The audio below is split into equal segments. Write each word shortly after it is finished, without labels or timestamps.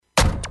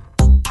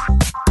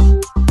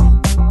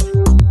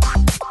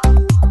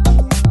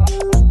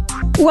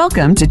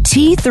Welcome to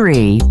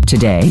T3,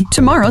 Today,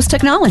 Tomorrow's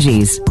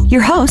Technologies.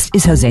 Your host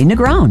is Jose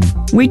Negron.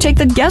 We take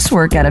the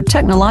guesswork out of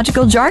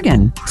technological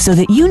jargon so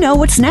that you know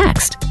what's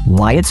next,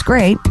 why it's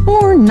great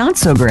or not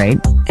so great,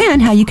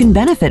 and how you can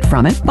benefit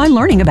from it by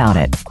learning about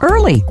it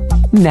early.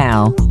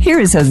 Now,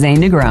 here is Jose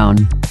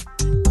Negron.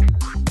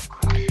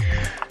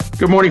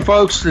 Good morning,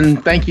 folks,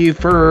 and thank you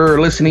for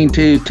listening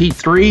to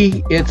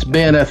T3. It's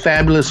been a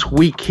fabulous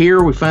week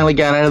here. We finally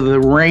got out of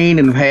the rain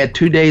and had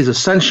 2 days of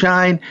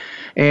sunshine.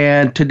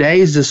 And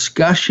today's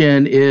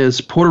discussion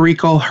is Puerto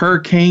Rico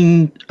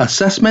hurricane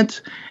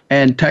assessment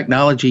and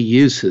technology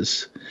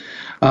uses.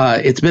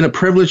 It's been a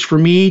privilege for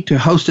me to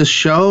host this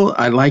show.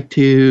 I'd like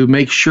to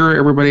make sure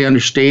everybody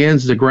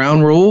understands the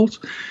ground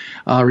rules.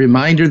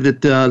 Reminder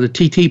that the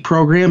TT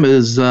program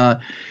is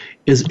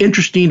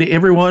interesting to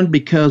everyone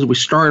because we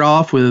start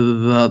off with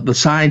the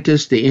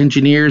scientists, the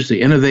engineers, the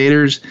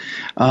innovators,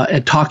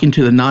 and talking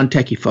to the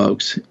non-techie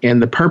folks.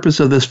 And the purpose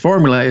of this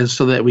formula is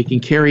so that we can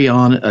carry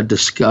on a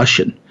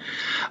discussion.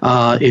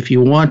 If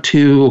you want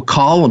to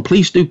call, and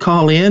please do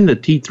call in the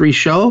T3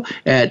 show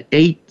at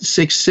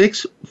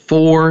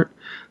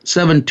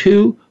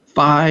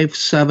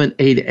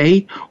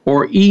 866-472-5788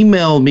 or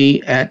email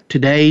me at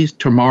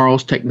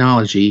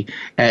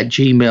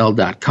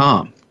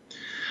tomorrowstechnology@gmail.com.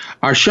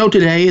 Our show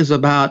today is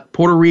about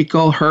Puerto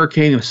Rico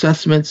hurricane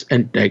assessments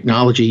and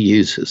technology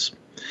uses.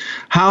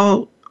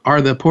 How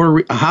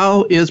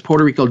is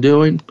Puerto Rico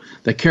doing?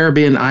 The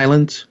Caribbean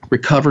islands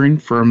recovering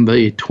from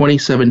the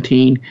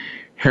 2017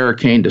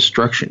 hurricane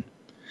destruction?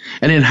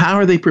 And then how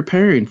are they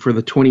preparing for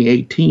the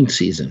 2018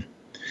 season?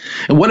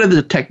 And what are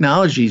the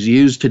technologies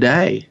used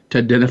today to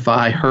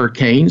identify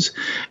hurricanes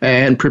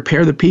and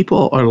prepare the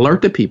people or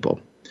alert the people?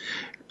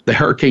 The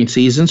hurricane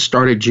season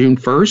started June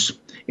 1st.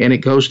 And it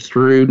goes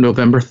through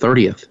November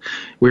 30th.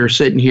 We're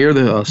sitting here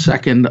the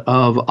 2nd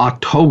of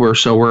October,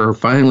 so we're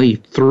finally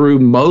through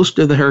most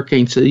of the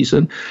hurricane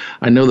season.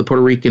 I know the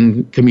Puerto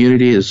Rican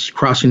community is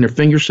crossing their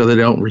fingers so they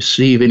don't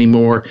receive any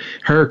more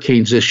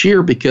hurricanes this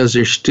year because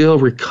they're still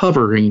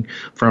recovering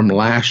from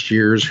last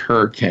year's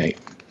hurricane.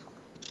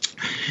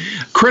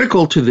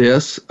 Critical to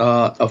this,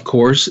 of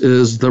course,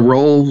 is the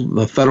role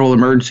the Federal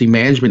Emergency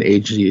Management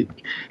Agency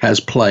has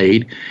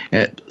played,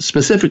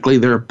 specifically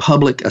their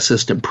public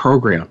assistance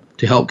program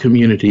to help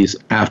communities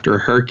after a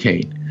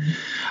hurricane.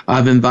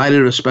 I've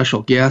invited a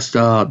special guest,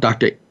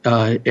 Dr.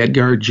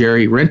 Edgar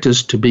Jerry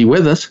Rentas, to be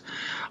with us.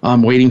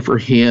 I'm waiting for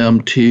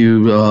him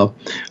to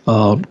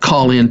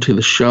call into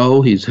the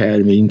show. He's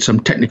having some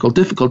technical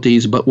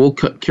difficulties, but we'll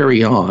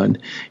carry on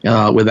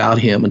without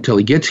him until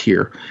he gets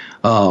here.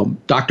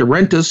 Dr.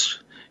 Rentas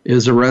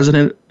is a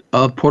resident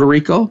of Puerto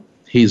Rico.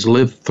 He's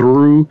lived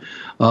through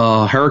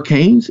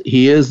hurricanes.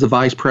 He is the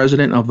vice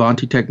president of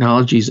Avanti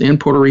Technologies in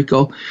Puerto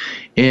Rico,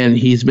 and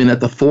he's been at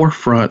the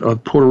forefront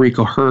of Puerto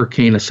Rico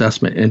hurricane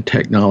assessment and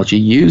technology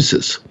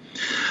uses.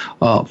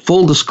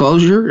 Full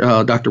disclosure,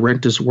 Dr.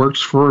 Rentas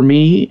works for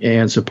me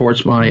and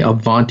supports my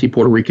Avanti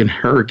Puerto Rican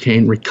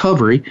hurricane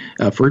recovery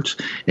efforts,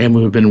 and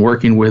we've been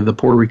working with the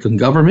Puerto Rican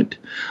government,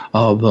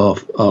 the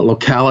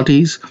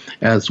localities,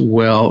 as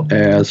well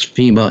as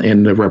FEMA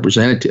and the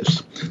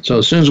representatives. So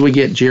as soon as we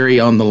get Jerry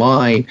on the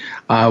line,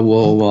 I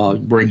will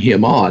bring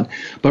him on.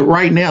 But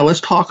right now,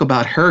 let's talk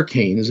about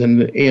hurricanes.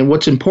 And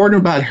what's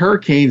important about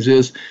hurricanes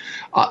is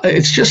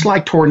it's just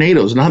like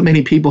tornadoes. Not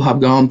many people have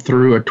gone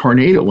through a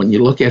tornado. When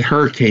you look at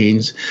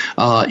hurricanes,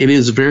 it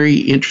is very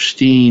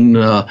interesting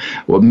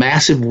with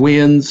massive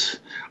winds.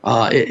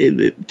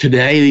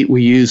 Today,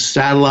 we use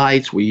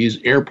satellites, we use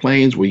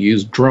airplanes, we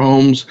use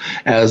drones.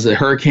 As the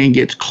hurricane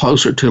gets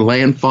closer to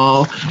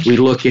landfall, we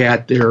look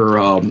at their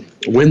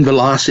wind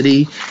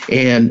velocity.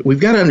 And we've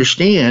got to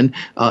understand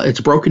it's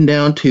broken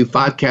down to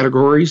 5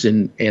 categories,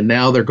 and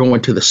now they're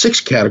going to the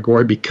 6th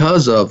category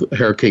because of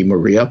Hurricane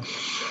Maria.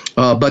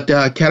 But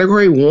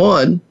Category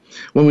 1,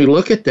 when we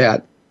look at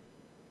that,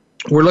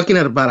 we're looking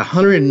at about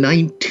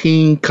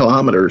 119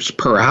 kilometers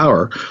per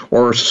hour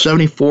or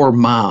 74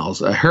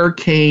 miles. A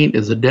hurricane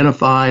is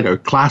identified or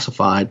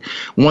classified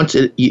once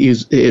it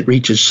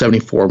reaches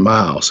 74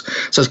 miles.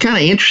 So it's kind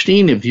of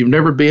interesting if you've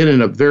never been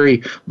in a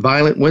very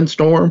violent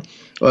windstorm.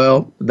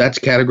 Well, that's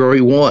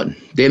Category 1.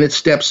 Then it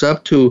steps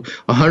up to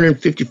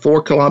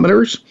 154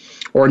 kilometers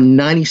or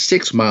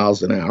 96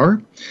 miles an hour.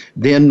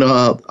 Then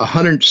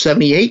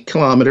 178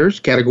 kilometers,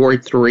 Category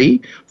 3,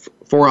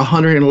 for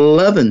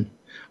 111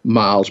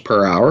 miles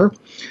per hour.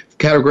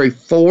 Category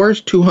 4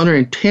 is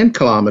 210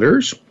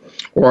 kilometers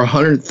or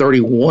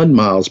 131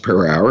 miles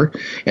per hour.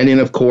 And then,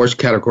 of course,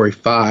 Category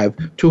 5,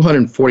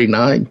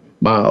 249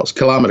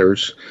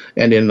 kilometers,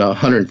 and then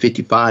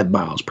 155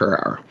 miles per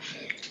hour.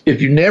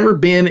 If you've never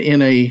been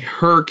in a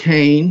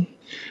hurricane,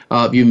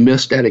 you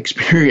missed that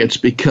experience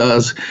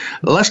because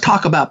let's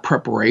talk about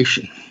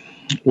preparation.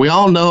 We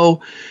all know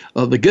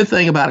the good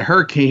thing about a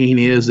hurricane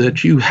is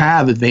that you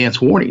have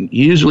advance warning.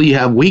 Usually you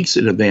have weeks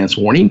in advance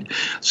warning.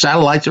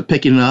 Satellites are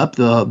picking up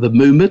the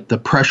movement, the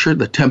pressure,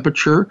 the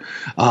temperature.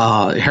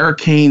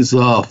 Hurricanes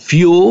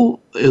fuel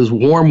is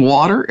warm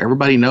water.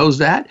 Everybody knows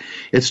that.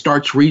 It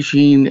starts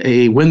reaching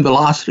a wind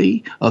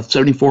velocity of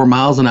 74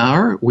 miles an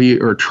hour. We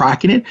are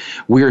tracking it.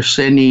 We are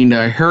sending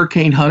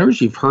hurricane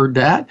hunters. You've heard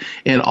that.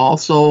 And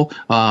also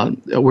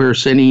we're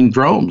sending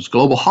drones,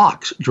 Global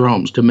Hawks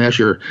drones, to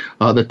measure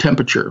the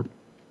temperature,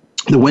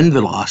 the wind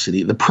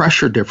velocity, the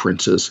pressure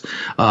differences,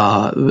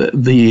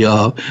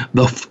 the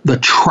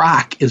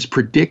track is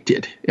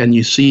predicted, and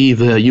you see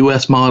the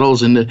U.S.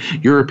 models and the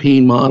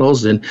European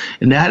models, and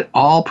that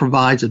all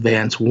provides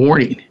advance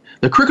warning.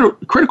 The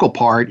critical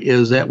part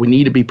is that we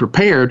need to be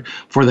prepared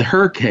for the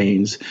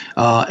hurricanes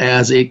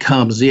as it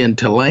comes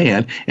into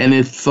land. And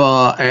if,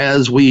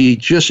 as we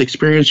just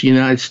experienced in the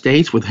United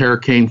States with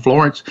Hurricane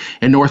Florence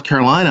in North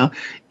Carolina,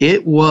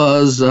 it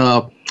was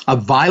a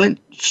violent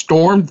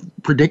storm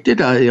predicted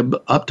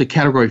up to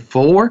Category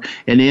 4,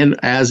 and then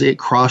as it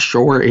crossed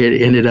shore,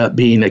 it ended up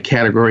being a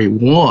Category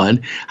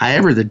 1.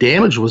 However, the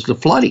damage was the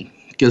flooding,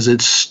 because it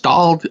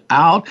stalled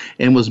out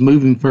and was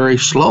moving very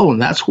slow.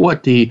 And that's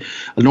what the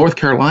North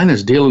Carolina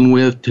is dealing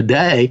with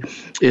today,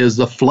 is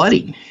the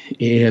flooding.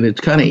 And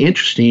it's kind of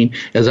interesting,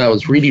 as I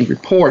was reading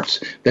reports,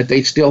 that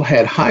they still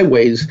had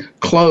highways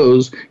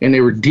closed, and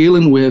they were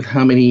dealing with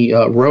how many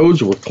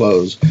roads were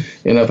closed.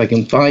 And if I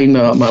can find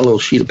my little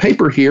sheet of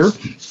paper here,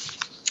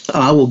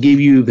 I will give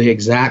you the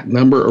exact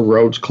number of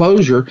roads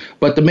closure,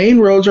 but the main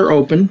roads are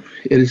open.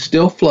 It is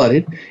still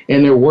flooded,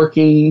 and they're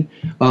working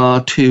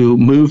to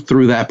move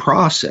through that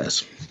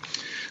process.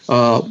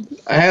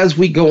 As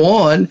we go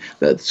on,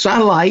 the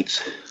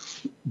satellites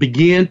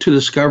begin to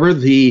discover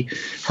the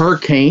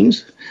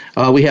hurricanes.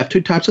 We have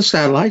two types of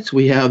satellites.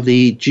 We have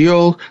the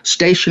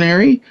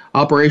geostationary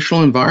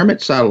operational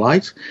environment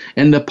satellites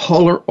and the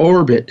polar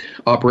orbit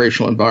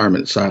operational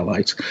environment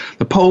satellites.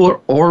 The polar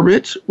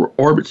orbit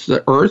orbits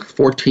the Earth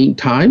 14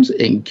 times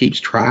and keeps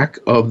track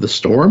of the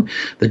storm.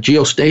 The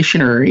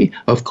geostationary,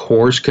 of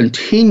course,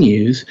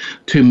 continues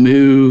to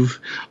move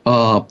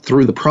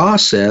through the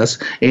process,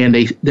 and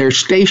they're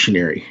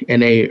stationary,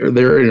 and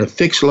they're in a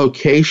fixed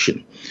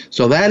location.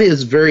 So that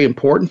is very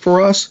important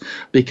for us,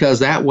 because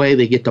that way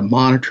they get to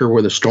monitor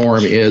where the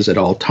storm is at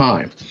all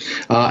time.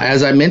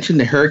 As I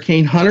mentioned, the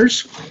hurricane hunters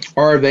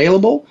are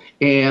available.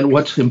 And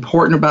what's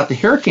important about the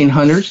hurricane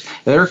hunters,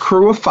 they're a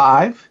crew of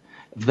 5.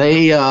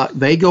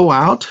 They go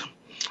out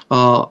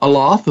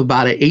aloft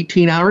about an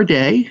 18-hour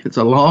day. It's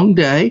a long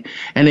day,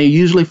 and they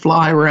usually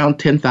fly around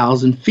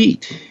 10,000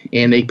 feet.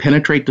 And they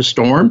penetrate the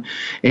storm,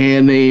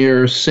 and they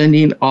are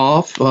sending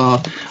off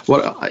what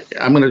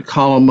I'm going to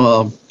call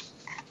them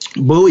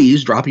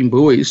buoys, dropping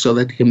buoys, so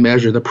that they can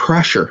measure the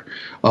pressure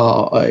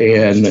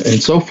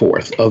and so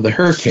forth of the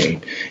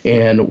hurricane.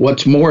 And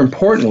what's more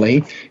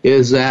importantly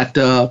is that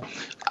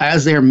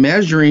as they're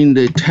measuring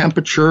the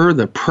temperature,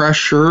 the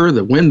pressure,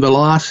 the wind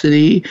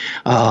velocity,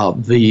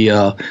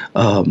 the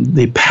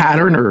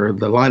pattern or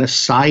the line of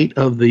sight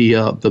of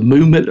the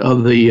movement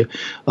of the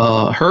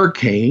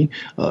hurricane,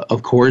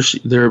 of course,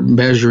 they're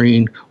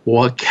measuring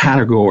what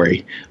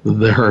category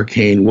the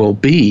hurricane will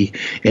be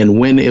and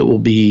when it will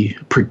be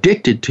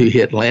predicted to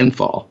hit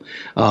landfall.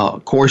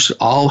 Of course,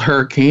 all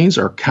hurricanes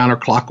are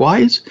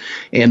counterclockwise,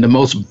 and the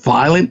most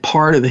violent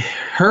part of the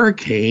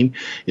hurricane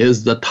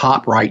is the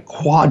top right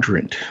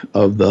quadrant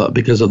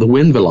because of the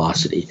wind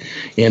velocity,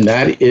 and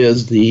that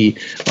is the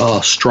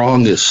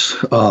strongest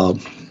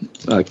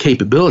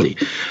capability.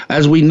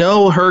 As we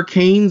know,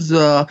 hurricanes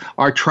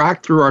are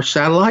tracked through our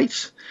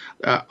satellites.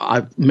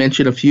 I've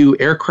mentioned a few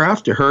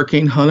aircraft, the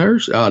hurricane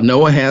hunters.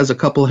 NOAA has a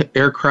couple of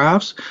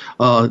aircrafts.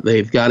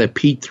 They've got a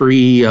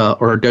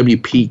P3 or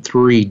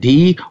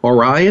WP3D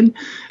Orion.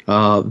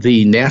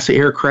 The NASA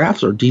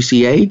aircrafts are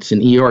DC-8s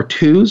and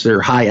ER-2s.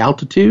 They're high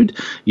altitude.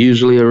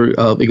 Usually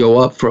they go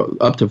up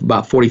to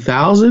about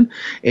 40,000.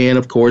 And,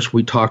 of course,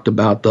 we talked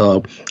about the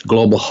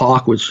Global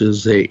Hawk, which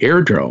is the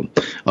air drone.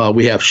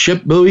 We have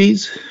ship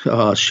buoys,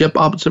 ship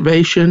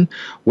observation,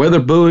 weather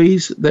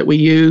buoys that we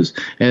use.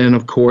 And,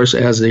 of course,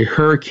 as the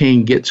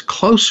hurricane gets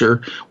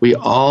closer, we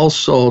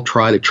also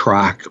try to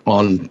track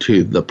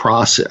onto the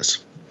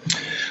process.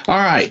 All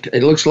right,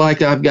 it looks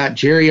like I've got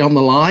Jerry on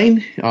the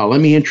line.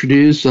 Let me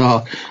introduce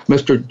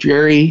Mr.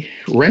 Jerry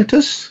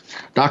Rentas.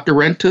 Dr.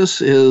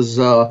 Rentas is,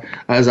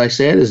 as I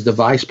said, is the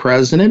vice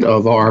president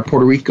of our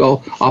Puerto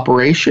Rico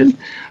operation.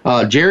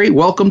 Jerry,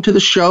 welcome to the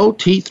show,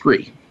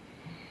 T3.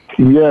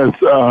 Yes,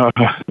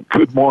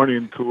 good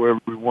morning to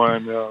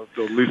everyone,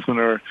 the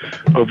listener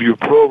of your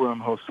program,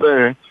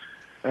 Jose.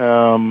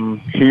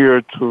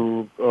 Here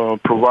to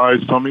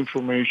provide some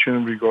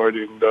information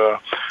regarding the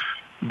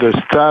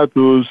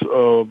status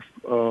of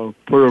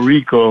Puerto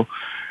Rico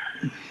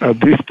at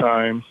this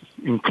time,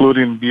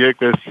 including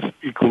Vieques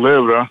y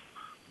Culebra,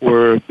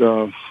 were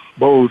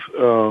both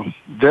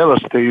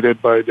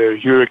devastated by the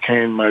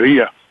Hurricane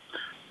Maria.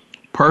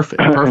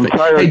 Perfect.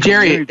 Hey,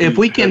 Jerry, if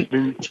we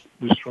can,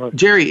 destroyed.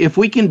 Jerry, if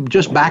we can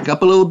just back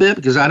up a little bit,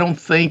 because I don't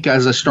think,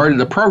 as I started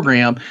the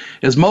program,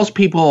 as most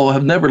people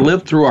have never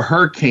lived through a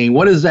hurricane,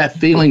 what is that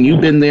feeling?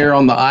 You've been there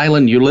on the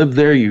island, you lived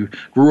there, you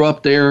grew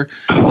up there,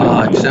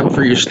 except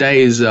for your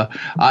stays.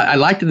 I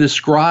like to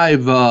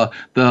describe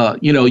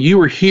you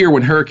were here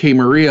when Hurricane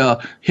Maria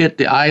hit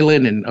the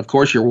island, and of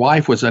course your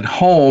wife was at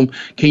home.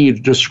 Can you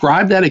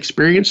describe that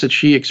experience that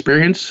she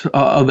experienced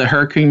of the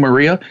Hurricane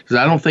Maria? Because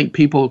I don't think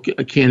people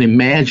can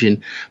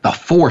imagine the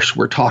force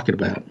we're talking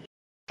about.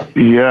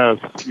 Yes,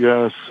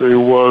 it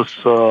was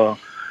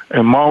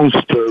a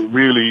monster,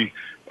 really.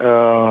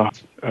 The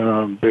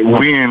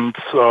winds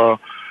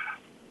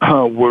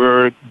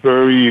were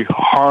very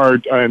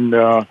hard, and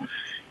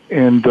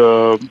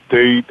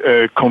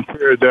they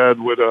compared that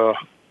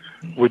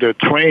with a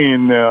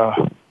train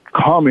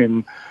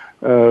coming.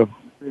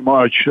 Pretty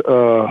much,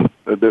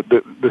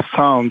 the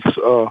sounds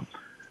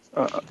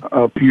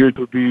appear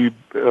to be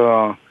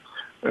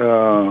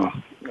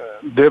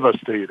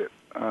devastated.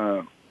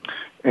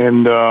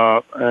 And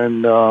a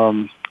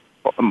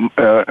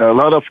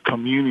lot of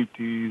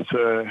communities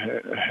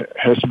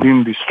has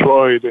been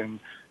destroyed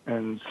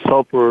and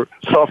suffer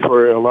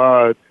a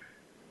lot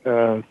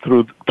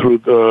through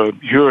the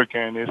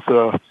hurricane.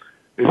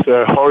 It's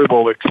a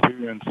horrible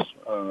experience,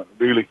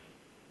 really.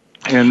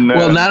 And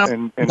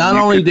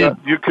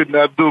you could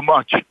not do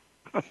much.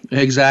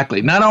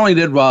 Exactly. Not only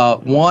did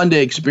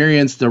Wanda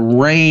experience the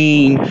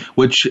rain,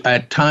 which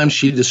at times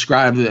she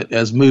described it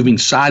as moving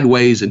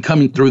sideways and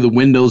coming through the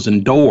windows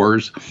and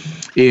doors.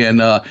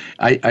 And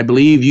I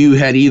believe you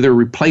had either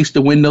replaced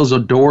the windows or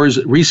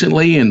doors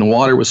recently and the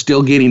water was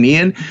still getting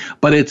in.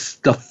 But it's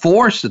the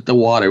force that the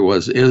water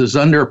was. It was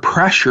under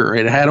pressure.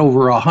 It had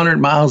over 100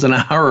 miles an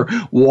hour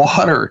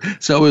water.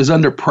 So it was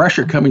under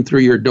pressure coming through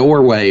your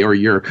doorway or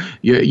your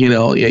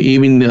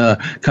even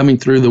coming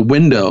through the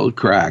window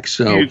cracks.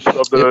 So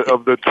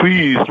of the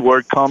trees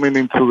were coming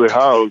into the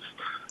house.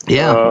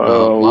 Yeah,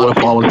 a lot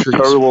of fallen trees.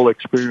 Terrible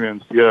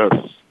experience. Yes.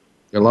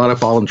 A lot of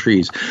fallen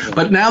trees.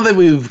 But now that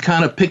we've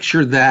kind of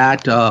pictured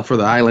that for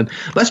the island,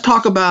 let's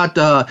talk about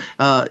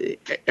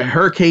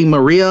Hurricane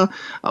Maria.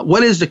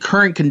 What is the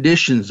current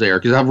conditions there?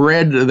 Because I've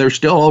read there's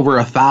still over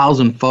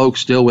 1,000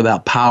 folks still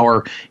without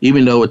power,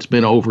 even though it's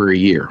been over a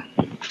year.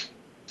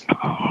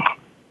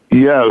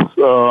 Yes.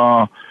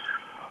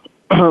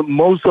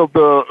 Most of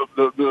the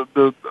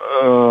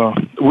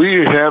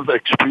we have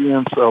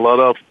experienced a lot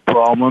of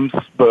problems,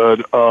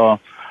 but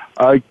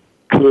I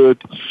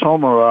could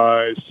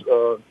summarize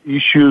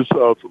issues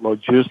of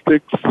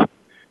logistics,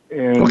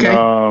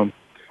 and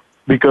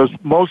because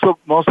most of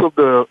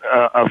the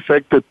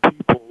affected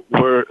people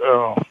were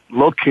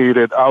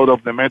located out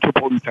of the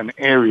metropolitan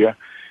area,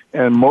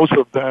 and most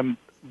of them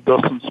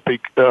doesn't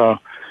speak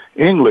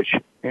English,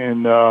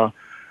 and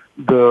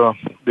the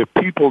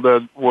people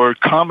that were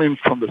coming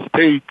from the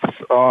States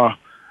are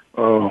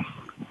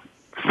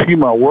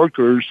FEMA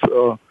workers.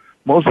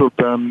 Most of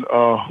them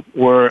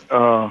were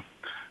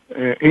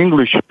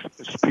English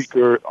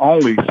speaker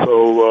only.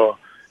 So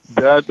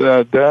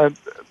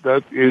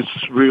that is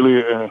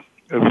really a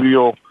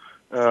real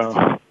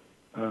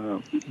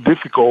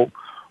difficult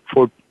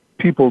for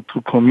people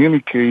to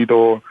communicate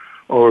or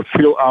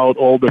fill out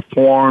all the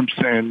forms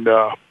and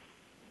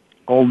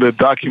all the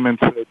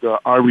documents that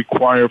are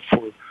required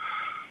for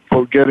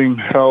getting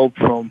help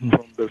from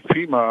the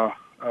FEMA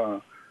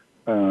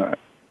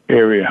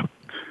area.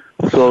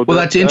 So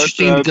that's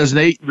interesting because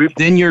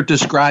then you're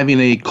describing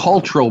a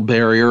cultural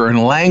barrier and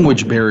a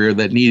language barrier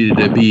that needed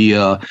to be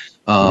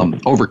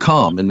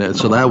overcome, and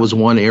so that was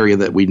one area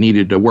that we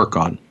needed to work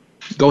on.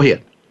 Go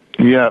ahead.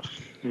 Yes,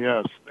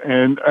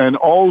 and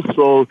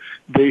also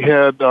they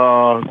had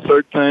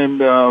certain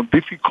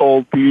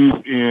difficulties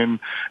in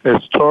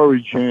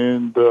storage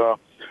and the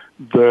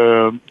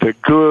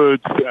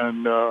goods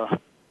and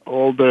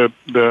all the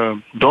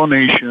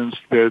donations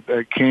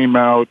that came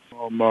out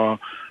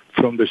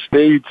from the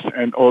States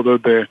and all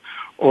the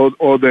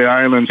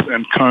islands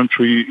and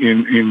country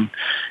in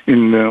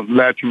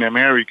Latin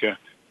America.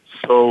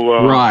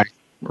 So right.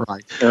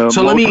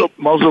 So let me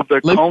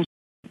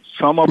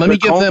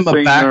give them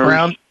a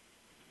background.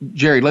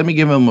 Jerry, let me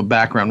give them a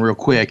background real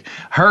quick.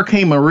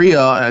 Hurricane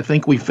Maria, I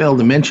think we failed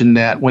to mention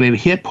that when it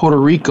hit Puerto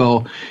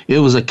Rico, it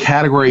was a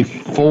Category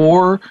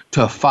 4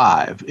 to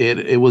 5.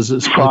 It was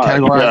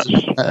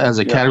categorized as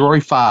a Category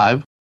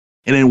 5,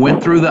 and it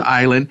went through the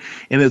island,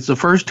 and it's the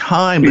first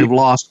time they've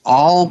lost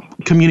all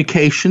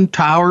communication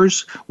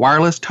towers,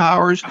 wireless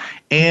towers,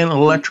 and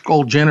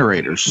electrical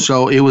generators.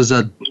 So it was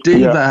a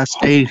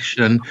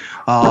devastation.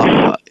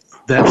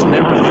 That's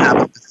never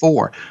happened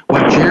before.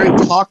 What Jerry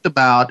talked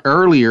about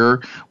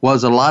earlier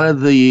was a lot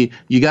of you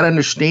got to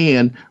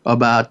understand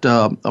about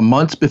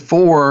months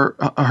before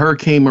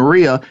Hurricane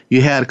Maria,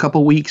 you had a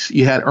couple weeks,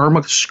 you had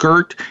Irma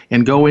skirt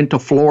and go into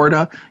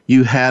Florida.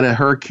 You had a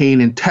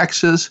hurricane in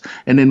Texas,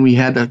 and then we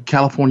had the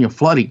California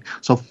flooding.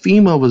 So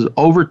FEMA was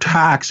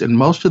overtaxed, and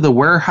most of the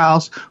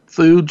warehouse,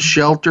 food,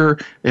 shelter,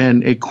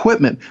 and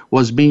equipment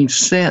was being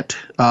sent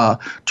to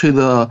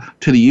the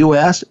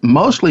U.S.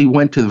 Mostly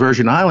went to the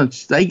Virgin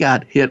Islands. They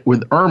got hit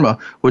with Irma,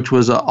 which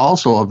was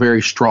also a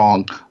very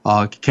strong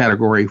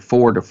Category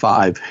 4 to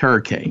 5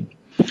 hurricane.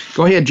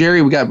 Go ahead,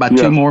 Jerry. We got about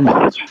 2 more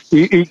minutes.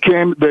 The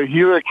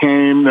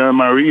Hurricane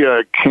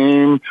Maria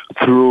came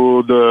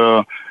through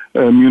the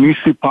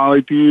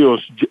municipality of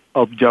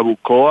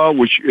Yabucoa,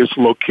 which is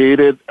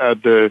located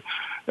at the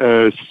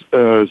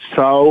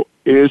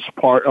southeast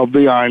part of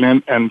the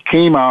island, and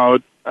came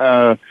out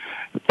through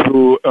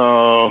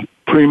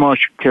pretty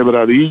much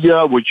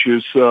Quebradilla, which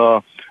is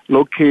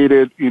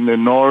located in the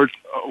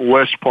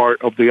northwest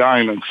part of the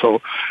island. So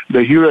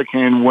the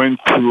hurricane went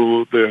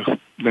through the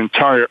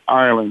entire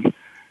island,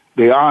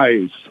 the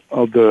eyes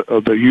of the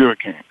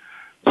hurricane.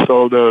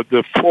 So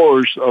the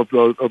force of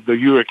the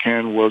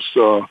hurricane was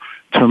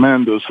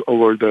tremendous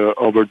over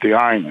the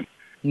island.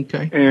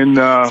 Okay. And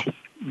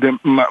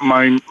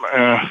my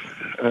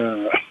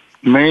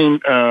main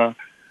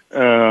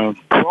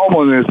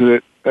problem is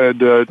that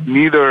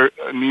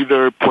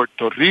neither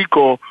Puerto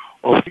Rico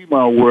or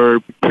FEMA were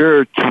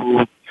prepared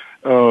to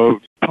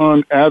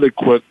respond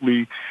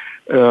adequately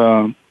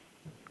to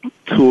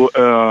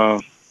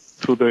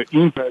the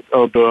impact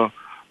of the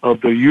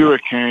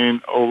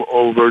hurricane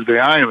over the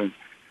island,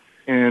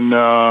 and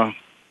the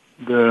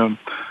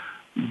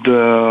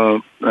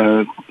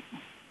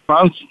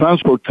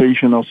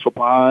transportation of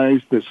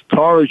supplies, the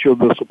storage of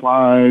the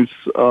supplies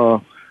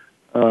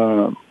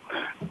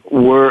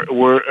were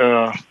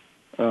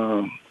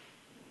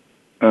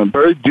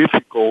very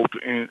difficult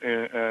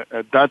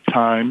at that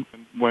time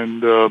when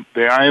the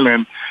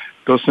island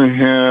doesn't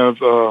have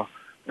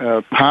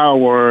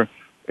power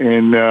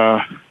and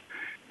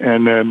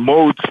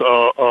modes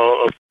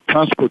of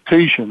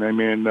transportation. I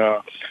mean,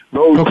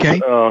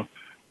 roads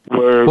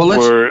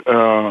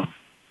were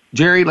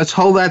Jerry, let's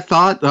hold that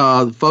thought.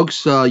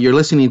 Folks, you're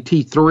listening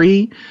to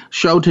T3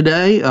 show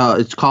today.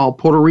 It's called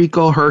Puerto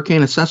Rico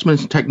Hurricane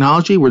Assessments and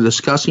Technology. We're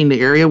discussing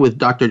the area with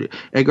Dr.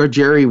 Edgar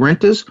Jerry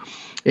Rentas,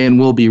 and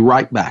we'll be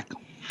right back.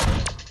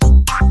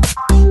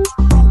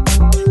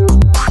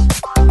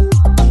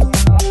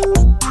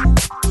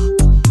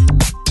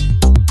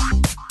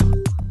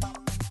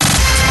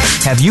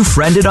 Have you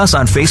friended us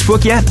on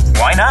Facebook yet?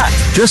 Why not?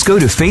 Just go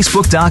to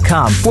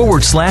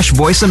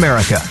facebook.com/Voice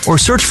America or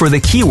search for the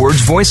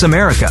keywords Voice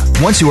America.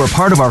 Once you are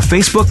part of our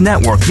Facebook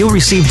network, you'll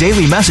receive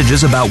daily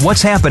messages about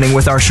what's happening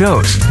with our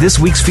shows, this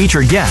week's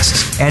featured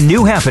guests, and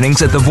new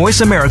happenings at the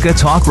Voice America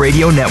Talk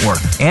Radio Network.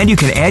 And you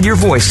can add your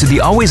voice to the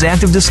always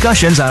active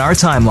discussions on our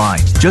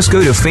timeline. Just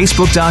go to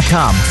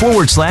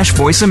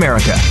facebook.com/Voice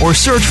America or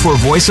search for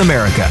Voice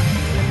America.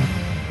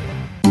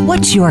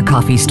 What's your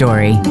coffee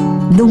story?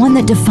 The one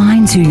that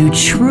defines who you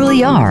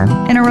truly are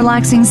in a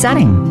relaxing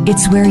setting.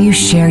 It's where you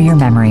share your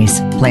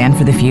memories, plan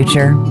for the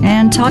future,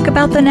 and talk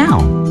about the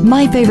now.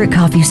 My Favorite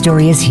Coffee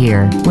Story is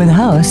here with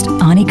host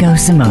Aniko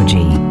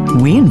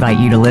Samoji. We invite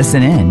you to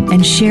listen in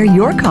and share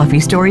your coffee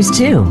stories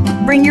too.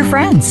 Bring your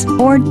friends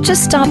or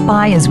just stop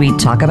by as we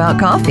talk about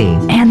coffee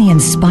and the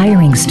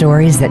inspiring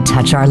stories that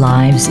touch our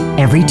lives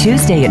every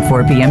Tuesday at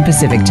 4 p.m.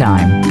 Pacific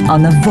Time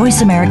on the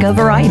Voice America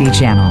Variety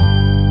Channel.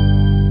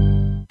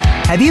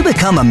 Have you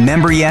become a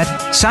member yet?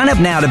 Sign up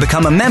now to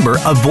become a member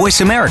of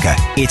Voice America.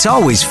 It's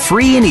always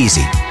free and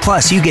easy.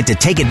 Plus, you get to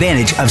take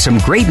advantage of some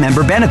great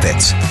member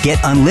benefits. Get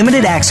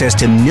unlimited access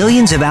to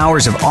millions of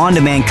hours of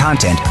on-demand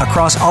content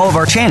across all of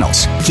our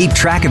channels. Keep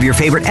track of your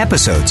favorite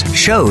episodes,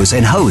 shows,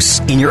 and hosts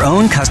in your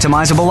own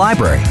customizable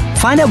library.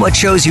 Find out what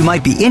shows you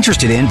might be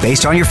interested in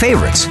based on your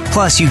favorites.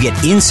 Plus, you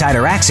get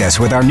insider access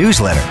with our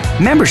newsletter.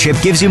 Membership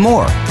gives you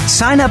more.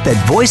 Sign up at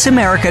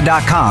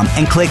voiceamerica.com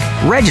and click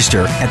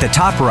register at the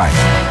top right.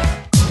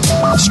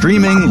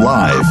 Streaming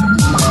live,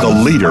 the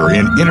leader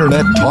in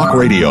Internet Talk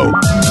Radio,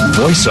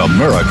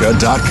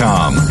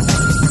 voiceamerica.com.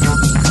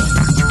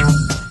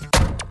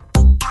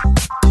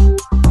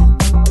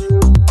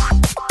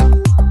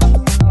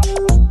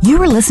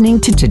 You are listening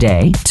to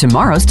Today,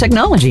 Tomorrow's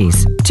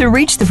Technologies. To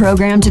reach the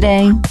program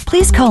today,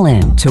 please call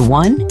in to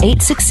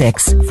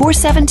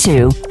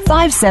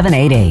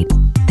 1-866-472-5788.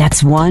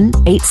 That's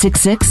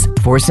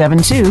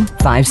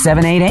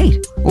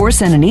 1-866-472-5788. Or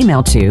send an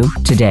email to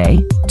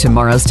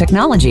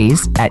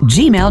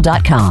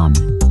todaytomorrowstechnologies@gmail.com.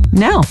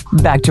 Now,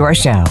 back to our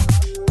show.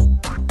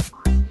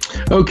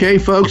 Okay,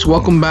 folks,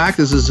 welcome back.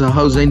 This is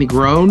Jose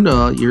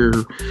Negron, your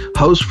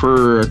host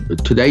for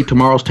Today,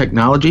 Tomorrow's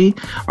Technology.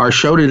 Our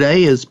show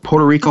today is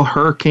Puerto Rico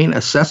Hurricane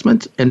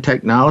Assessment and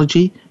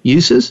Technology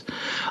Uses.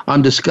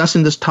 I'm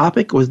discussing this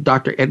topic with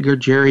Dr. Edgar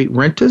Jerry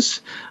Rentas.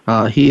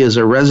 He is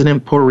a resident in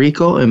Puerto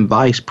Rico and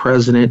vice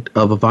president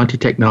of Avanti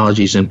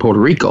Technologies in Puerto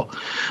Rico.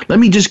 Let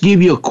me just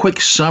give you a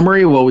quick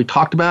summary of what we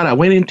talked about. I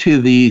went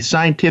into the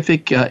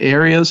scientific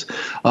areas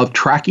of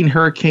tracking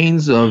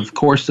hurricanes, of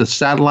course, the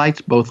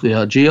satellites, both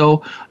the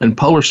geo and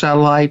polar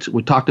satellites.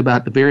 We talked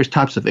about the various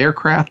types of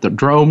aircraft, the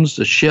drones,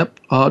 the ship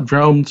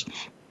drones,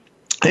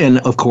 and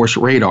of course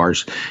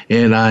radars.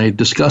 And I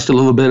discussed a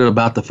little bit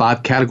about the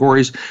 5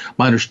 categories.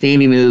 My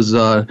understanding is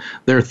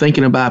they're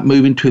thinking about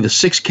moving to the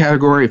 6th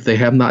category if they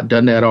have not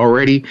done that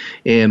already,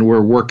 and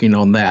we're working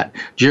on that.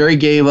 Jerry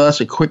gave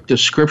us a quick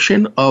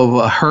description of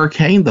a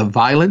hurricane, the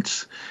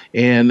violence,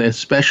 and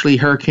especially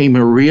Hurricane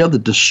Maria, the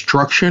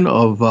destruction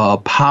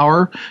of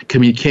power,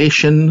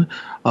 communication,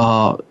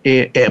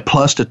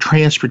 plus the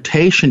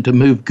transportation to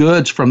move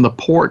goods from the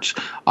ports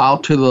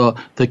out to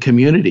the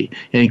community.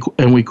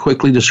 And we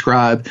quickly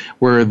described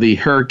where the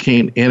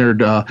hurricane entered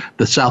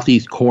the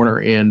southeast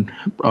corner and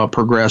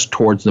progressed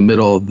towards the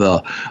middle of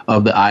the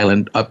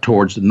island up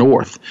towards the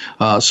north.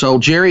 So,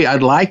 Jerry,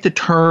 I'd like to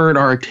turn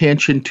our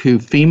attention to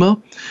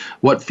FEMA,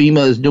 what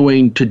FEMA is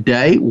doing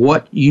today,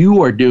 what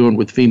you are doing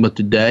with FEMA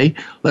today.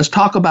 Let's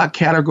talk about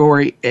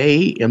Category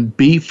A and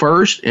B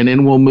first, and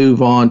then we'll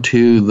move on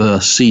to the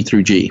C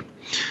through G.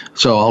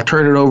 So I'll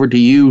turn it over to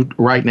you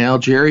right now,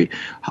 Jerry.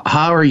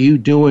 How are you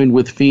doing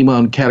with FEMA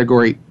on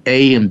Category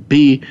A and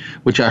B,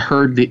 which I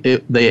heard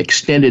they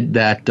extended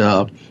that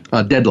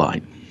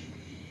deadline?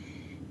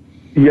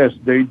 Yes,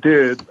 they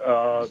did.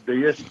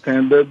 They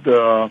extended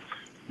the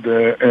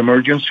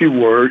emergency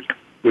work,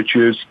 which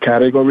is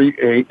Category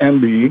A and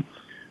B,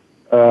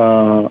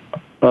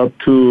 up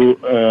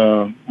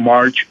to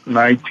March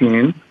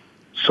 19.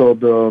 So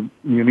the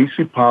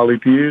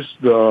municipalities,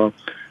 the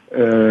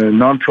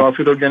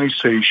nonprofit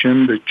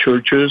organization, the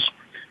churches,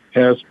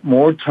 has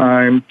more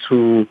time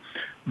to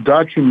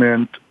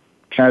document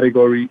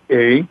Category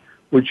A,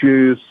 which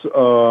is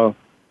the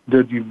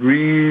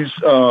debris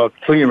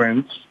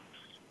clearance,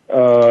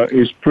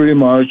 is pretty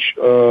much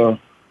the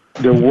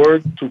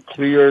work to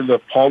clear the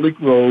public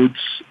roads,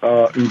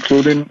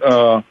 including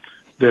the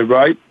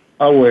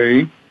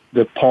right-of-way,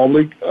 the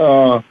public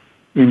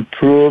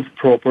improved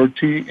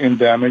property and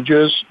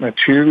damages,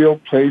 material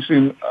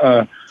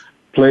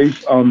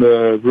placed on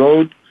the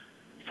road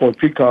for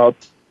pickup,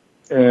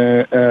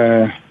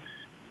 and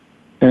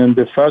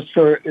the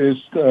faster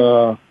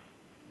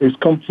is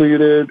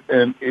completed.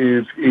 And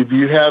if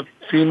you have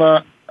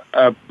FEMA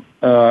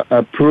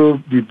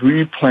approved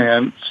debris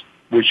plans,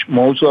 which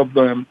most of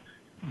them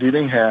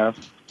didn't have,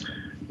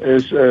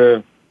 is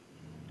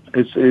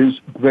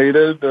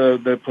greater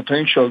the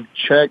potential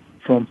check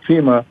from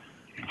FEMA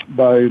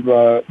by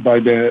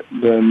the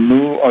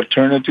new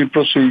alternative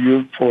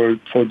procedure for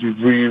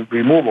debris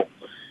removal.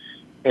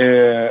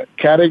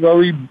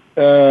 Category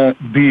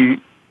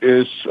B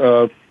is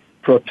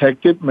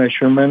protective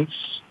measurements,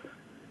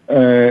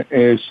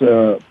 is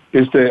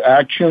the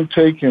action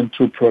taken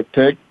to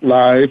protect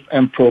life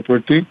and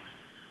property,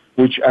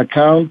 which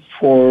account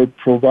for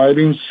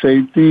providing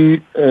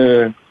safety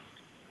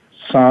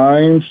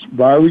signs,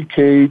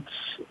 barricades,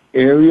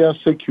 area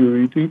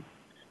security,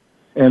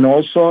 and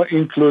also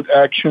include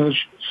actions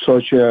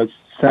such as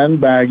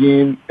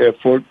sandbagging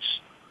efforts,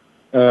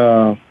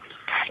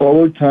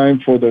 overtime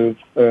for the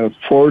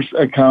force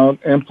account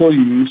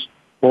employees,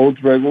 both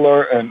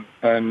regular and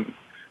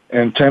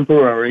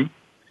temporary,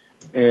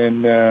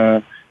 and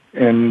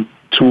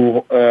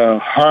to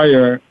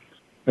hire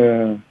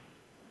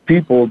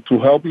people to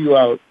help you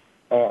out.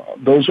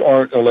 Those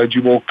are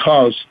eligible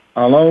costs,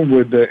 along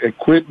with the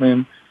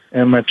equipment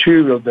and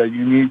material that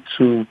you need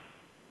to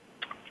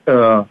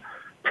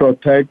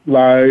protect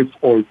life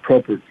or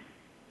property.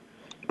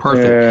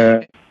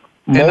 Perfect.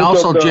 And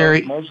also,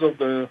 Jerry,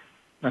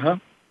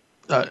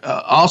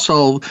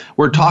 also,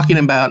 we're talking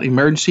about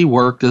emergency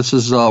work. This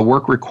is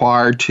work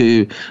required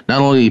to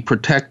not only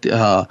protect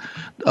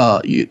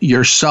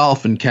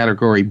yourself in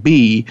Category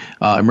B,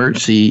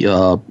 emergency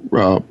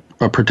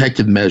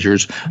protective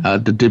measures,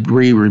 the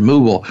debris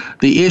removal.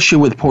 The issue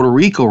with Puerto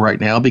Rico right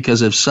now,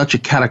 because of such a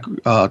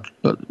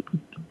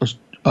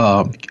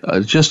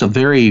just a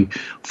very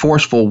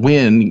forceful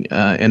wind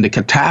and the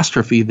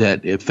catastrophe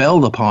that it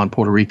fell upon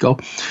Puerto Rico,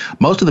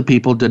 most of the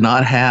people did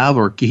not have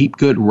or keep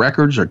good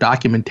records or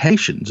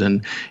documentations,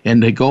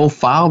 and to go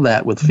file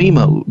that with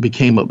FEMA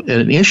became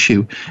an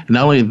issue. And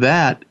not only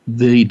that,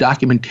 the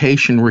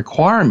documentation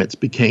requirements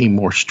became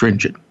more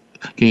stringent.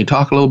 Can you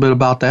talk a little bit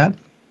about that?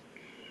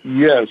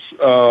 Yes,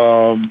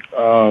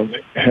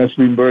 it has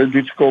been very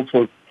difficult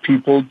for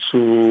people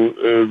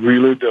to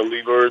really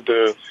deliver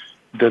the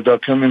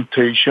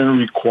documentation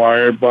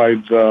required by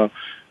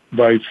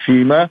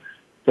FEMA,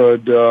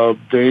 but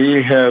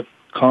they have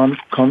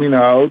coming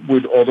out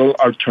with other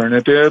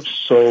alternatives.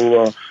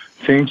 So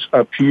things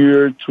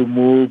appear to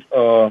move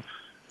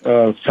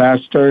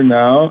faster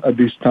now at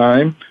this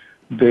time.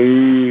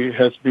 They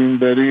has been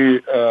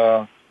very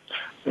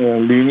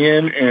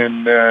lenient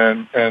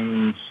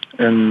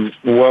and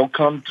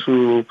welcome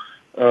to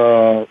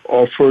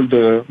offer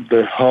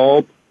the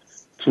help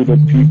to the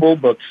people,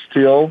 but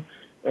still.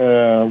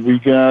 We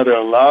got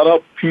a lot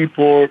of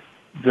people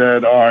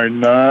that are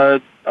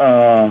not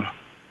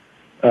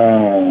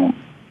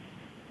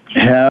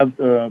have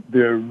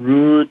their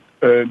roof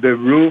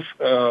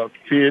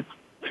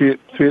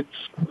fits,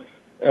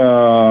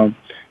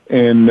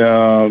 and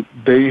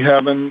they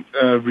haven't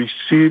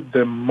received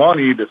the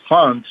money, the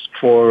funds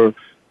for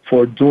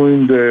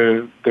doing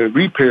the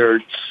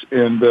repairs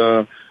and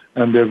the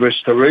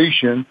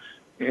restoration,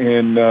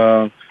 and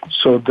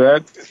so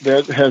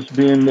that has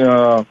been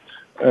a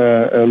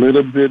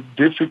little bit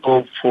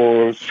difficult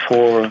for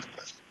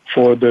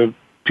the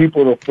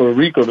people of Puerto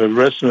Rico, the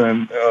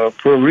resident of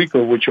Puerto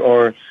Rico, which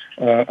are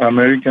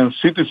American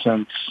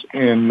citizens,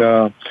 and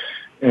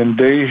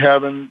they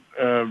haven't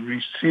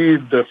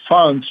received the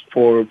funds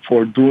for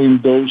doing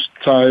those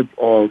type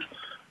of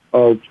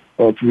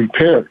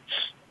repairs.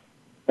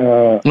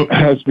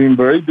 Has been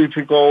very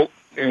difficult,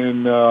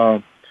 and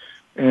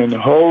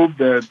hope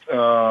that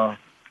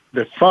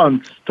the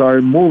funds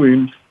start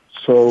moving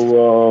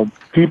so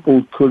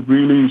people could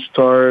really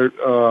start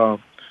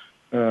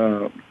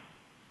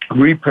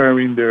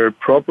repairing their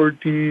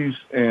properties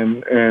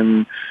and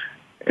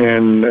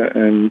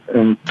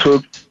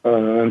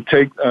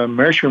take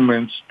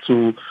measurements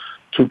to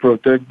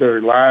protect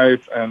their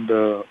life and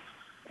the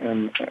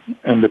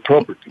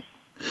property.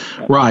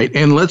 Right,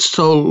 and let's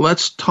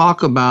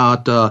talk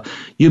about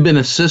you've been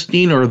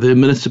assisting, or the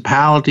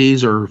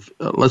municipalities, or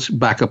let's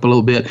back up a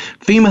little bit.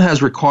 FEMA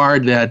has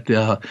required that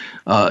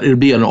it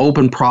be an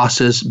open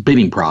process,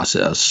 bidding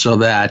process, so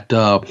that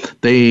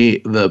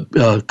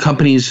the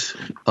companies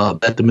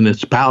that the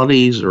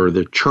municipalities or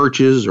the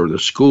churches or the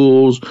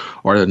schools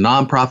or the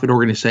nonprofit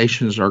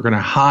organizations are going to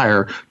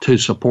hire to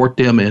support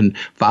them in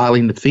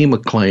filing the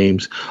FEMA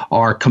claims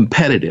are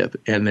competitive,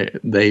 and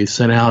they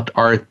sent out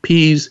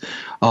RFPs.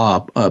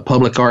 A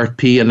public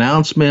RFP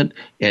announcement,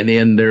 and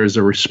then there's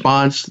a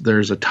response.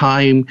 There's a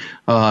time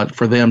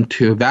for them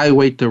to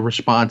evaluate the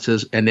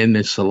responses, and then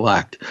they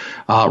select.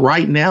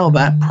 Right now,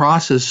 that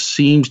process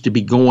seems to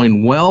be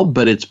going well,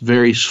 but it's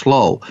very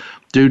slow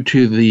due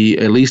to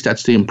at least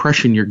that's the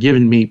impression you're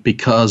giving me,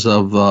 because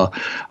of the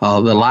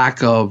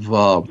lack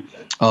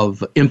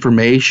of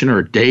information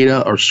or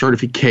data or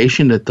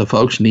certification that the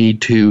folks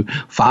need to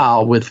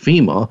file with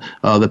FEMA.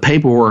 The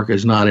paperwork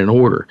is not in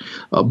order.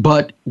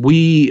 But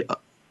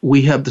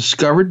we have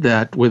discovered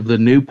that with the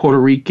new Puerto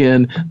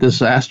Rican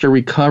disaster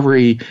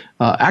recovery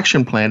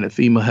action plan that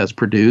FEMA has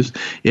produced,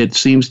 it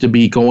seems to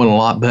be going a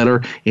lot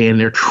better, and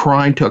they're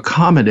trying to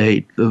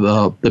accommodate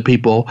the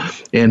people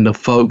and the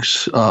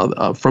folks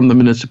from the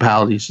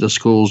municipalities, the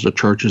schools, the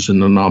churches, and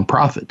the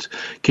nonprofits.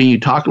 Can you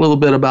talk a little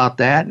bit about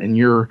that and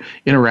your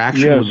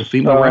interaction with the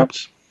FEMA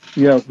reps?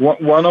 Yeah,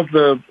 one of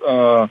the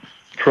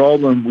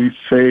problems we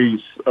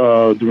faced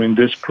during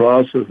this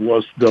process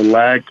was the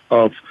lack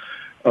of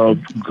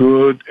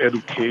good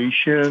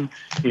education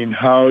in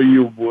how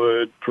you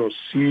would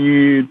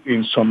proceed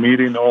in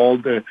submitting all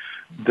the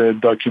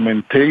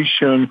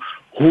documentation,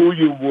 who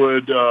you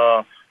would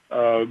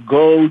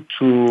go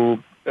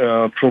to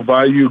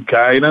provide you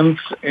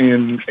guidance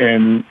and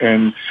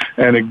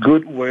a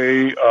good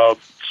way of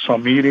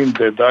submitting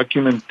the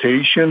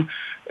documentation.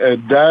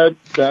 That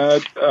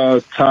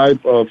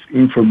type of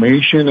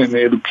information and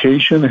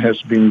education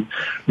has been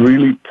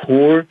really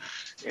poor,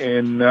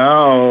 and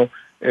now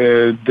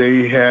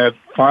they have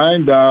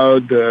find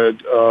out that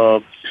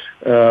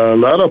a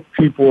lot of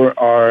people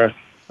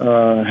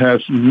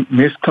has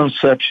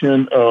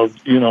misconception of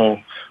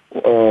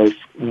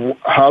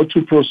how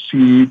to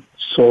proceed.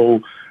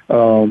 So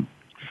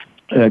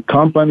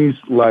companies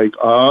like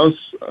us,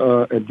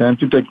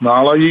 Advantage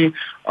Technology,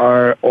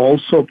 are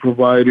also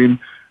providing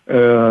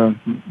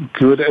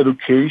good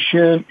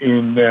education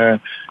in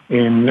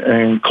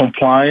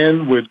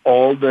complying with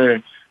all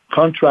the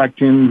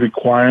contracting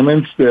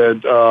requirements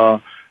that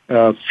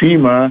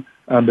FEMA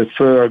and the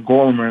federal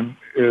government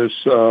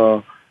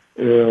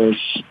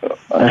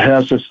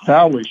has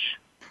established.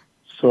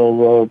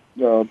 So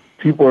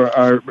people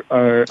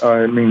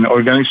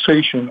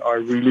organizations are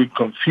really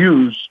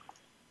confused,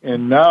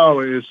 and now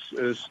is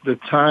the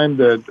time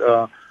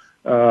that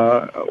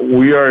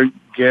we are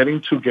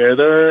getting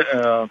together,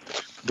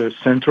 the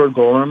central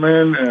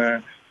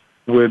government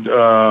with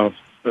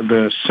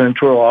the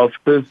central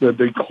office that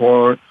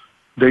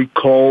they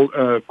call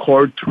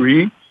Core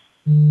 3,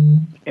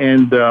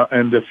 and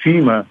the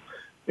FEMA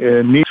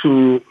need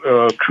to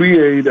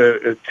create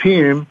a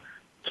team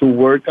to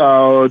work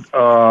out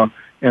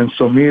and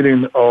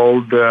submitting all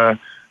the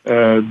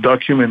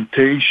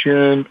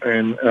documentation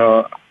and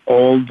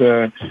all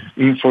the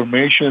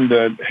information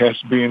that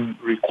has been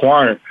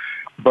required.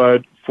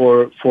 But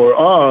for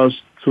us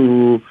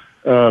to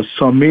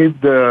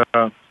submit the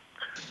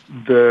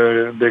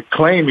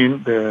claiming,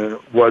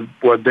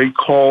 what they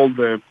call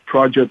the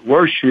project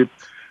worship,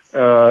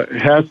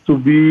 has to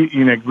be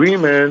in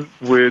agreement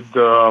with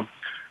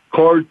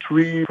Core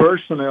 3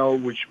 personnel,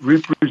 which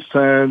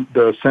represent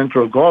the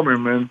central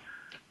government,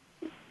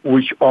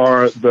 which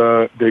are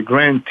the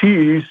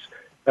grantees,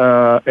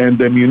 and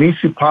the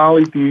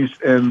municipalities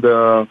and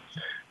the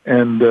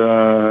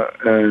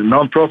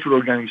nonprofit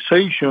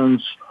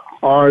organizations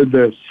are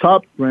the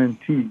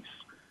sub-grantees.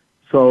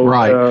 So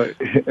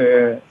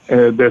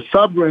the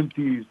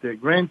sub-grantees, the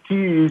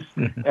grantees,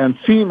 and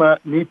FEMA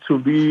need to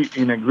be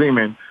in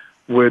agreement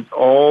with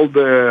all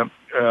the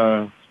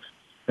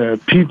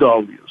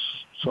PWs.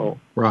 So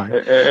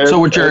so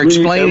what you're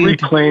explaining, every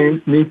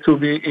claim needs to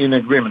be in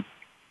agreement.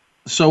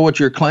 So what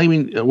you're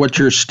claiming, what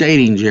you're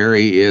stating,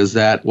 Jerry, is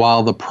that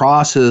while the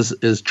process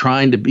is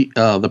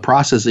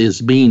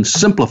being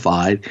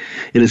simplified,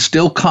 it is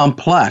still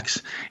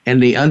complex,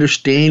 and the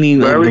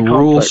understanding of the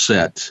rule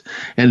sets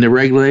and the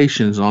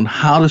regulations on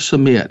how to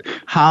submit,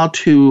 how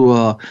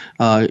to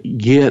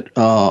get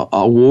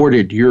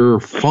awarded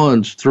your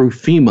funds through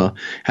FEMA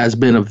has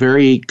been a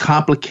very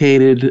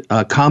complicated,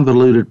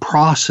 convoluted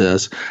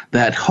process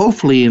that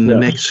hopefully in the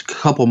next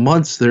couple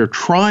months they're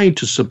trying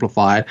to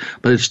simplify it,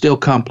 but it's still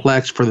complex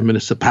for the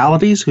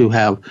municipalities who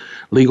have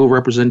legal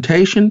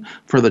representation,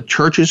 for the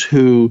churches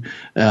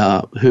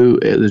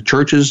the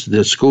churches,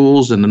 the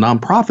schools, and the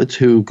nonprofits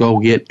who go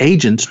get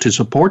agents to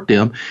support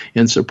them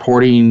in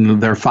supporting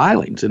their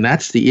filings. And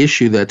that's the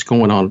issue that's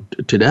going on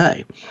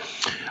today.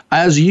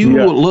 As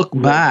you look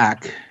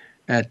back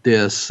at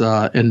this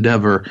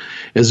endeavor,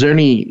 is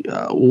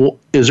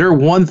there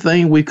one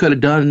thing we could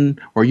have done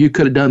or you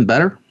could have done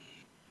better?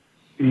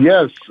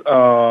 Yes.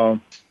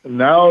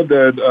 Now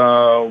that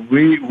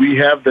we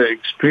have the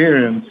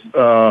experience,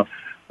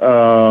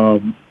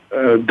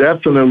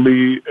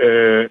 definitely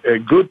a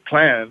good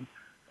plan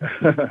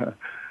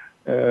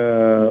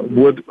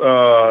would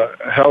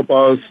help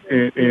us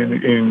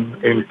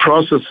in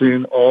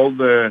processing all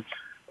the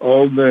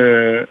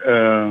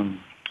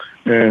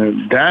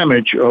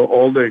damage,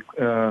 all the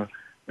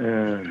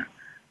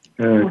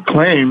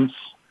claims.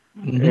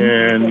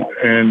 And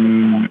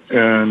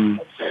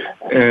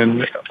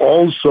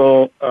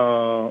also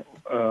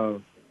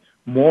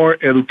more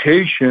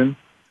education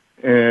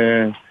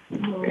and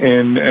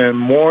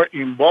more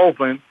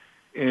involvement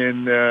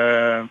in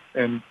and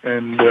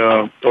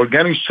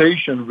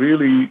organization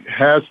really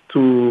has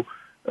to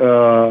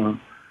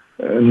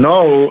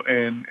know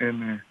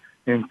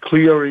and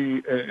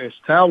clearly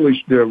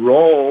establish their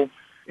role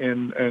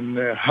and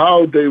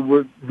how they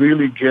would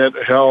really get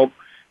help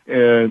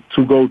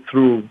to go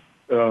through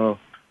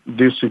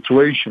this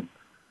situation.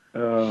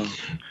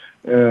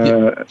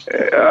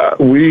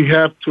 We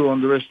have to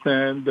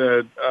understand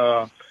that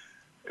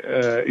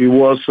it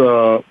was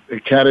a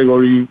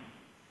Category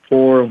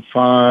 4 and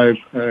 5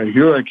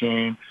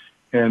 hurricane,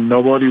 and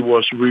nobody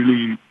was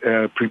really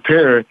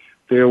prepared.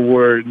 There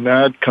were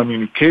not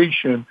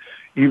communication.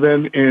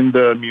 Even in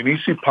the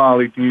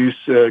municipalities,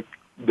 the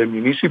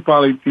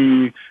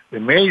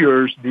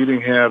mayors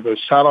didn't have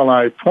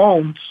satellite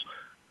phones,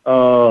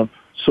 so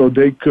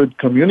they could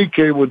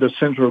communicate with the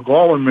central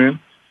government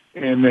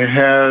and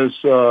has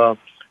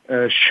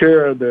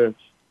share the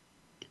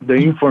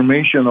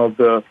information of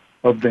the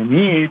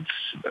needs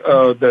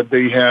that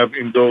they have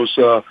in those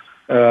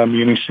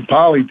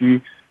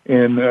municipality,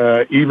 and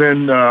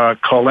even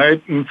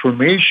collect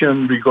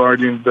information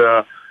regarding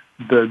the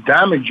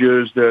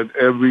damages that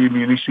every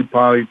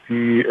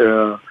municipality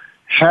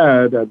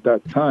had at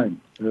that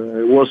time.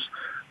 It was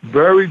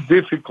very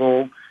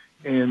difficult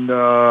in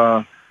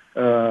the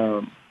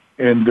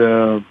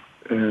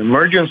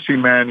emergency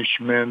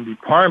management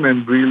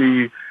department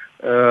really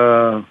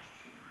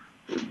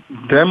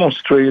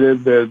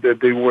demonstrated that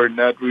they were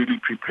not really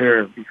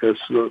prepared, because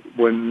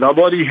when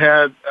nobody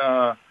had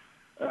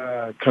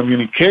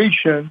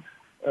communication,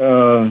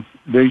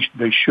 they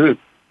should.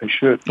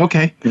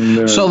 Okay.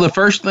 So the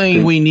first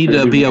thing we need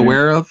to be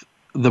aware of,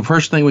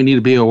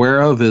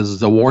 is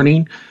the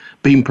warning,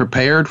 being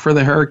prepared for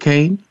the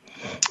hurricane,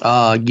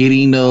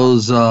 getting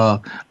those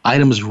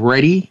items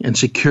ready and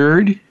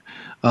secured.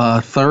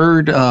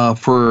 Third,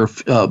 for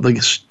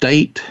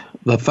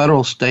the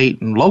federal, state,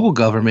 and local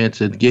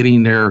governments, and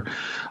getting their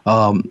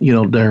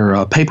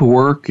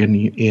paperwork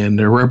and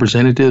their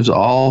representatives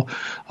all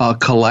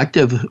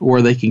collective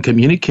where they can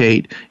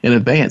communicate in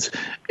advance.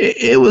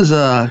 It was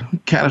a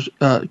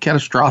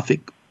catastrophic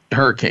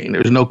hurricane.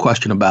 There's no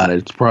question about it.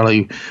 It's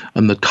probably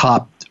in the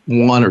top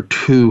 1 or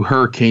 2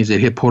 hurricanes that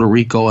hit Puerto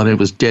Rico, and it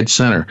was dead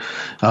center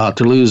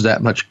to lose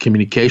that much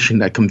communication,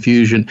 that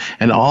confusion.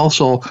 And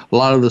also a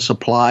lot of the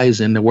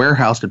supplies in the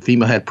warehouse that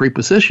FEMA had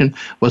pre-positioned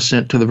was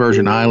sent to the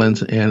Virgin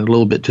Islands and a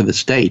little bit to the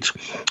States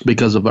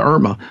because of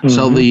Irma. Mm-hmm.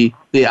 So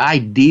the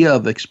idea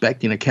of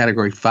expecting a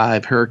Category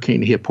 5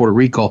 hurricane to hit Puerto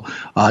Rico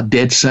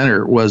dead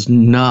center was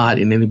not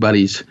in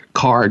anybody's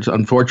cards.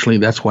 Unfortunately,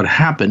 that's what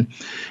happened,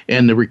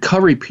 and the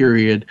recovery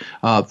period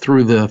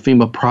through the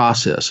FEMA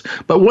process.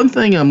 But one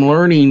thing I'm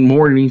learning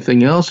more than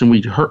anything else, and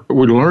we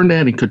learned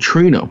that in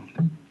Katrina,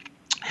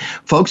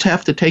 folks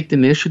have to take the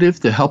initiative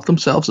to help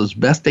themselves as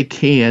best they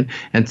can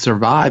and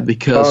survive,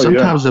 because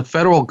sometimes the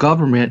federal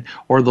government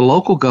or the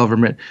local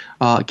government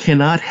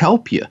cannot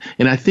help you.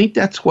 And I think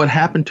that's what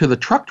happened to the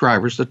truck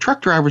drivers. The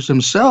truck drivers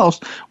themselves,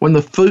 when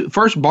the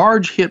first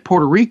barge hit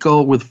Puerto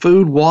Rico with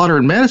food, water,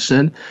 and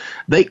medicine,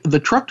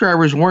 the truck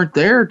drivers weren't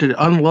there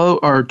to unload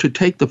or to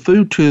take the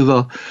food to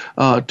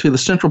the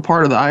central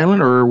part of the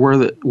island or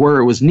where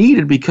it was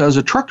needed, because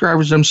the truck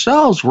drivers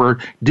themselves were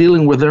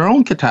dealing with their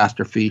own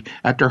catastrophe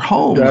at their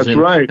home. That's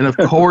right. And of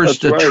course,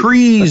 the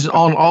trees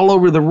on all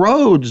over the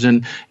roads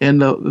and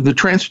the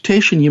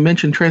transportation. You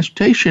mentioned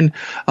transportation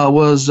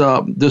was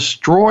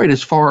destroyed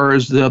as far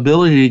as the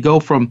ability to go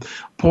from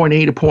point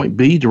A to point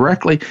B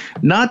directly.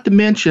 Not to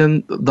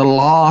mention the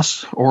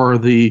loss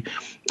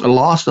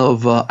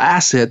of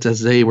assets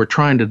as they were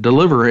trying to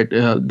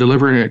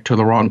delivering it to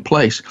the wrong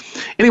place.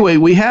 Anyway,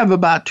 we have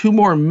about 2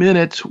 more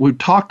minutes. We've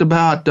talked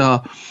about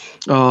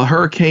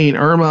Hurricane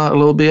Irma a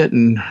little bit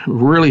and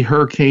really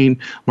Hurricane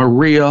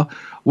Maria.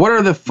 What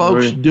are the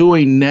folks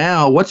doing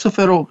now? What's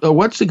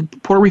the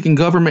Puerto Rican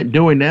government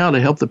doing now to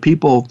help the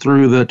people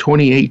through the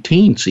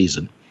 2018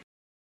 season?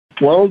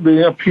 Well,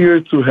 they appear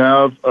to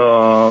have,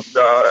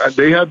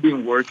 they have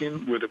been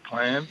working with a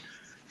plan,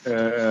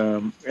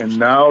 and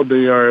now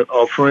they are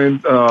offering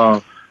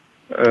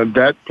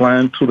that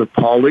plan to the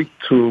public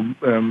to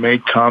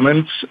make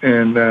comments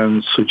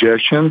and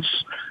suggestions.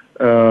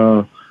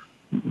 That's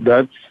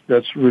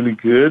really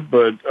good,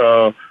 but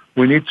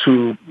we need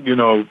to,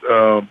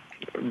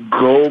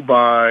 go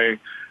by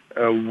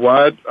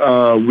what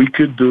we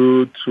could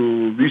do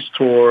to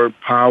restore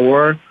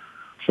power.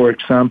 For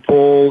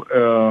example,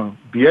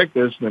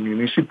 Vieques, the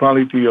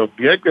municipality of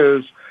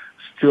Vieques,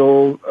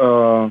 still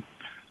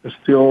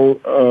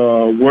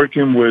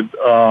working with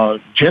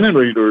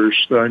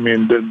generators. I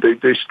mean,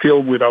 they're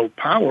still without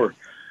power.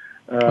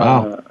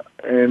 Wow.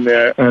 And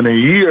a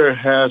year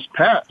has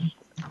passed.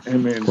 I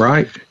mean,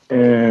 right.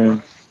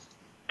 And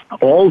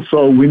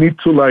also, we need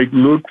to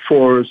look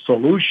for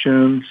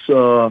solutions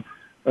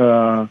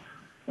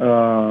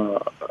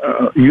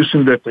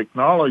using the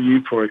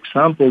technology. For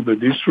example, the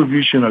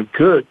distribution of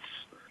goods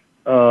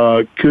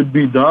could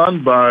be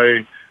done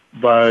by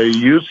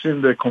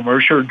using the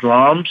commercial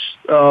drums,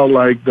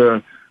 like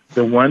the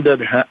one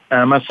that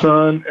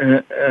Amazon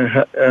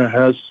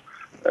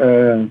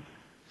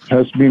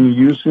has been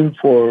using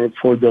for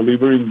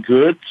delivering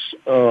goods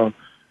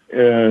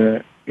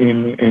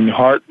in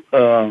hard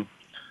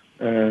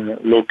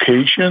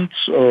locations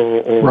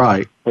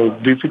or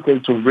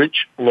difficult to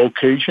reach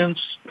locations.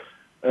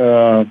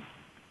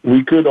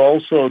 We could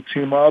also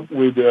team up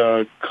with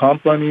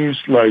companies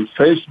like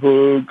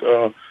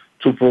Facebook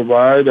to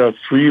provide a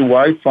free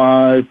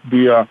Wi-Fi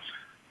via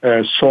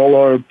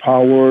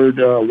solar-powered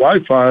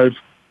Wi-Fi.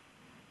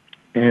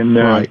 And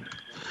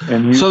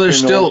so there's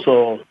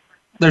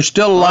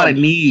still a lot of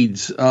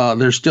needs.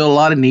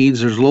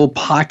 There's little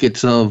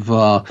pockets of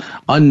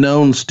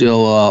unknown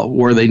still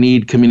where they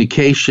need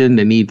communication,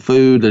 they need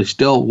food. There's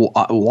still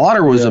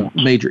water was a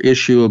major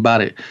issue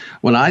about it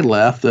when I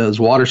left. Is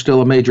water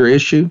still a major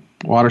issue?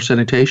 Water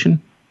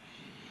sanitation?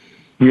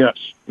 Yes.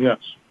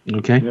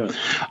 Okay. Yes.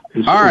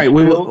 All right.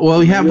 We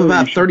have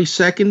about 30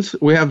 seconds.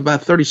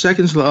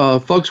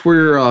 Folks.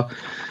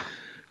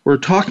 We're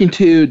talking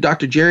to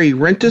Dr. Jerry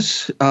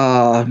Rentas.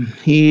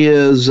 He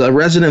is a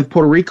resident of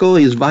Puerto Rico.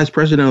 He is Vice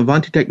President of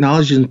Avanti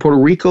Technologies in Puerto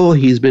Rico.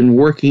 He's been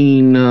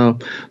working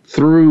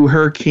through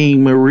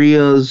Hurricane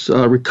Maria's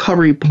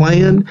recovery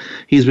plan.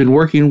 He's been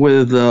working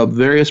with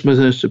various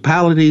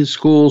municipalities,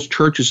 schools,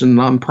 churches, and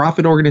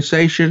nonprofit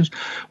organizations.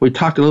 We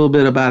talked a little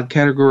bit about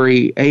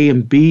Category A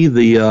and B,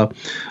 the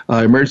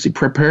emergency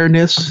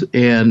preparedness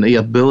and the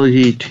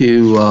ability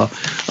to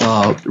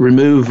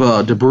remove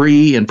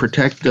debris and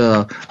protect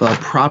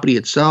property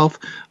itself.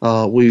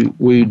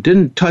 We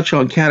didn't touch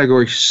on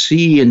Category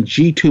C and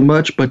G too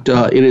much, but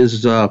it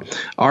is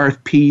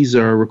RFPs,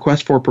 or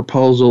requests for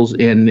proposals,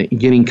 and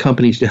getting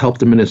companies to help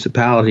the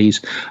municipalities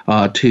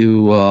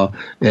to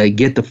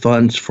get the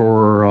funds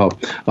for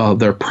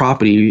their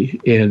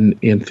property and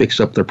fix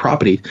up their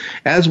property.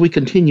 As we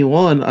continue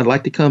on, I'd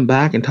like to come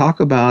back and talk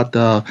about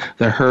the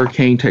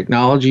hurricane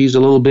technologies a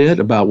little bit,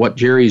 about what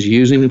Jerry's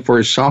using for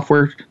his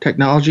software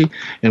technology,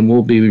 and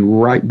we'll be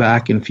right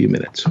back in a few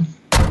minutes.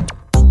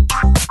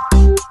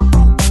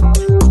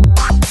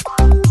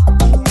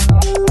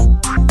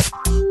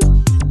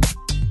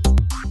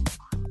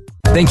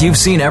 Think you've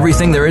seen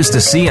everything there is to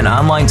see in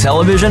online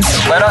television?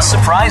 Let us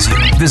surprise you.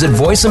 Visit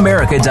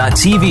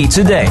voiceamerica.tv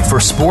today for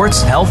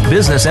sports, health,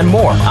 business, and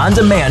more on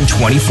demand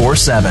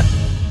 24/7.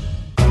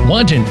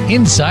 Want an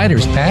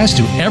insider's pass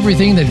to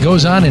everything that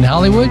goes on in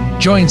Hollywood?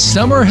 Join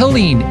Summer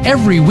Helene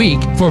every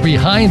week for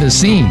Behind the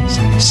Scenes.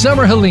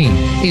 Summer Helene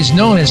is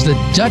known as the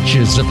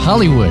Duchess of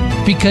Hollywood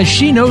because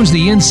she knows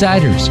the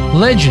insiders,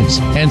 legends,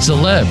 and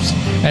celebs,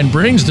 and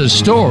brings the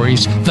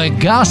stories, the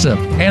gossip,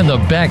 and the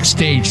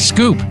backstage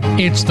scoop.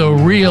 It's the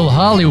real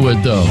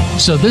Hollywood, though,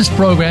 so this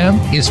program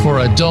is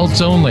for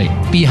adults only.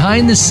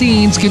 Behind the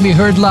Scenes can be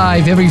heard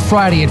live every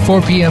Friday at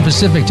 4 p.m.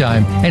 Pacific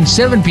Time and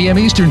 7 p.m.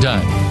 Eastern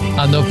Time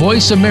on the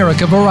Voice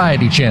America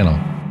Variety Channel.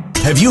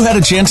 Have you had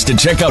a chance to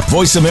check out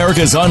Voice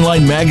America's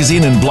online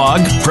magazine and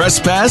blog, Press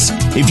Pass?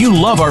 If you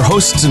love our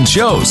hosts and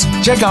shows,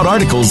 check out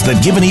articles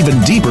that give an even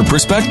deeper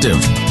perspective.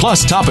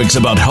 plus topics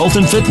about health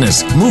and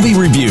fitness, movie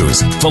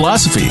reviews,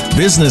 philosophy,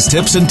 business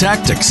tips and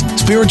tactics,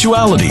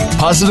 spirituality,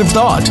 positive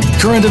thought,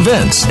 current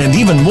events, and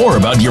even more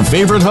about your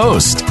favorite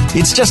host.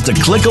 It's just a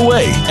click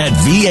away at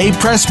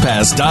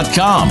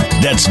vapresspass.com.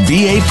 That's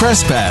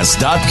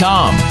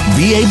vapresspass.com.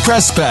 VA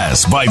Press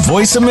Pass by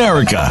Voice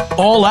America.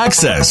 All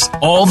access,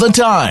 all the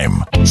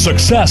time.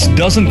 Success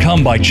doesn't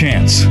come by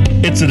chance.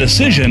 It's a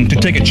decision to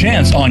take a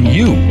chance on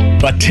you.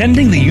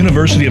 Attending the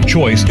University of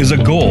Choice is a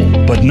goal,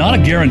 but not a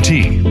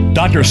guarantee.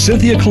 Dr.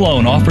 Cynthia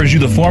Colon offers you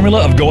the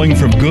formula of going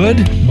from good,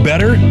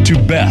 better,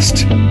 to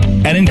best,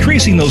 and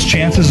increasing those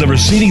chances of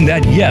receiving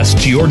that yes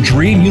to your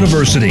dream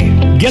university.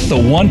 Get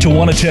the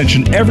one-to-one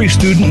attention every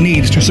student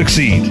needs to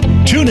succeed.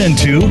 Tune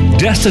into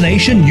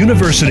Destination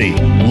University,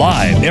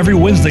 live every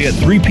Wednesday at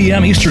 3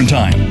 p.m. Eastern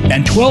Time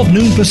and 12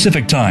 noon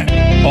Pacific Time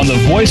on the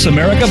Voice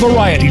America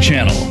Variety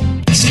Channel.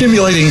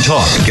 Stimulating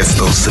talk. Gets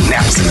those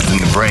synapses in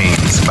the brain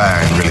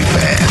firing really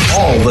fast.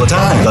 All the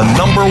time. The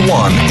number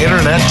one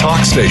internet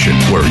talk station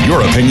where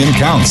your opinion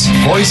counts.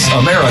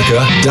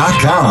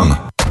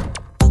 VoiceAmerica.com.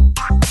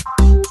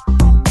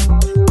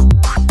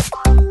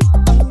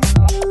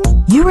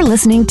 You are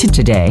listening to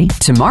Today,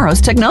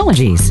 Tomorrow's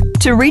Technologies.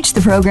 To reach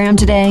the program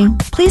today,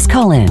 please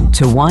call in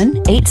to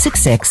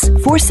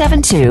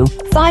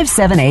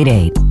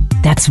 1-866-472-5788.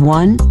 That's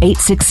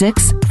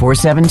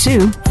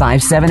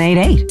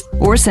 1-866-472-5788.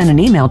 Or send an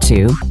email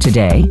to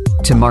Today,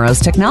 Tomorrow's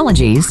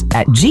Technologies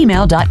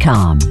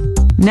 @gmail.com.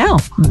 Now,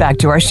 back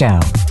to our show.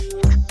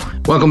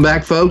 Welcome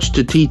back, folks,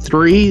 to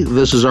T3.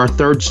 This is our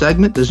third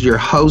segment. This is your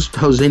host,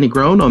 Jose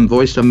Negron, on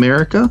Voice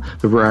America,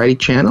 the Variety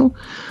Channel.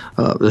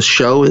 The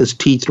show is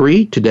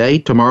T3, Today,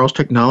 Tomorrow's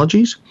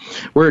Technologies.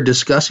 We're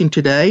discussing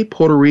today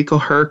Puerto Rico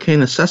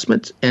hurricane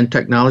assessments and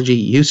technology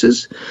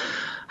uses.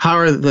 How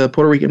are the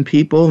Puerto Rican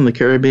people in the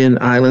Caribbean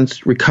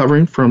islands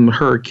recovering from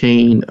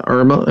Hurricane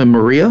Irma and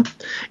Maria?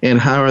 And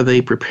how are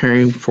they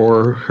preparing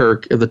for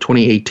the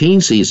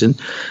 2018 season?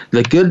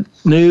 The good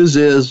news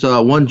is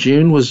 1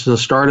 June was the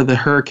start of the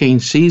hurricane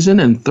season,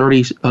 and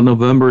 30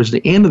 November is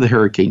the end of the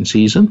hurricane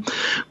season.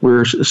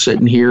 We're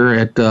sitting here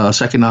at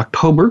 2nd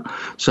October,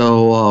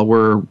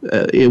 so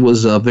it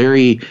was a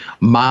very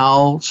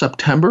mild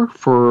September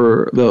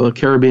for the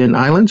Caribbean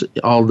islands,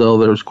 although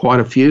there's quite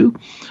a few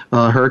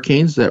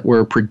hurricanes that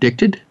were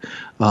predicted.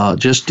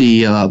 Just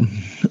the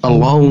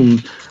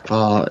alone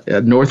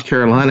at North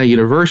Carolina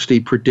University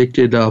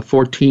predicted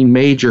 14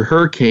 major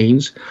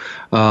hurricanes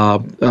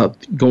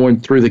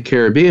going through the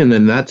Caribbean,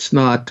 and that's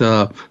not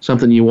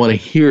something you want to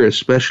hear,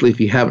 especially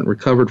if you haven't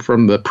recovered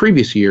from the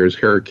previous year's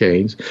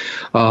hurricanes.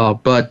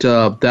 But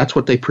that's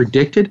what they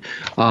predicted.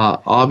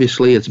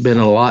 Obviously, it's been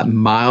a lot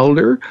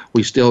milder.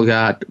 We still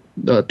got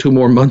 2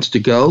 more months to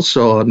go,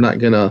 so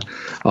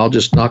I'll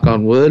just knock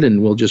on wood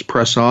and we'll just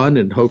press on,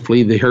 and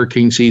hopefully the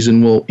hurricane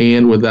season will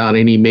end without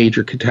any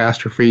major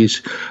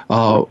catastrophes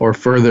or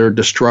further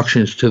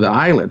destructions to the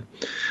island.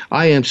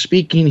 I am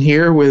speaking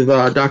here with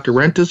Dr.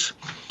 Rentas,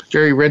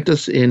 Jerry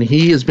Rentas, and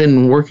he has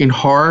been working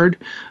hard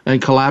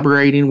and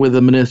collaborating with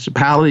the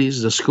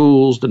municipalities, the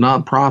schools, the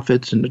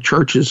nonprofits, and the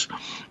churches.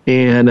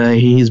 And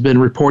he's been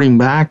reporting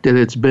back that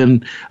it's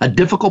been a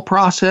difficult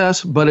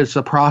process, but it's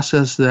a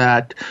process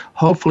that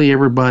hopefully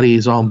everybody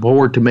is on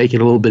board to make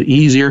it a little bit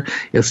easier.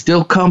 It's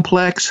still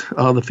complex.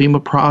 The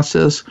FEMA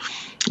process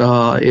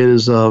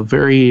is a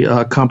very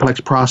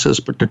complex process,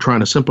 but they're trying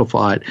to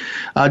simplify it.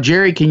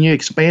 Jerry, can you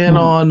expand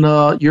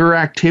on your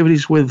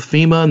activities with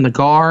FEMA and the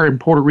GAR in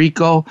Puerto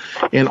Rico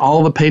and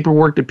all the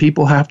paperwork that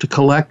people have to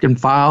collect and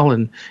file,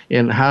 and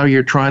how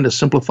you're trying to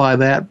simplify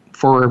that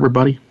for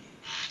everybody?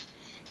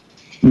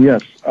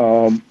 Yes.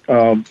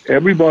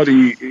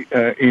 Everybody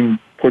in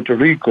Puerto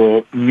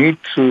Rico need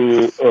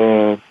to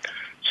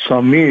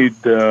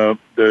submit the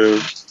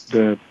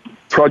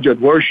project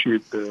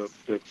worksheet,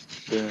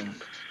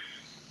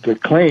 the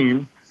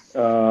claim,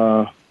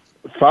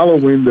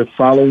 following the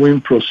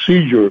following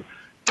procedure.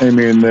 I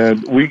mean,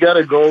 we got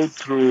to go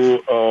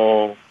through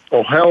or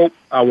help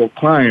our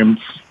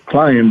clients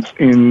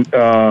in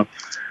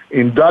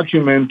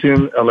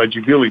documenting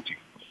eligibility.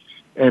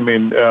 I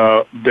mean,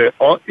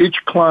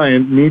 each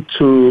client needs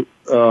to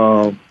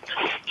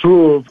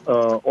prove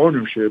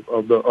ownership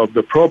of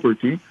the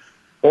property,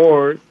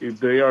 or if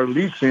they are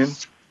leasing,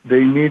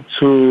 they need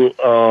to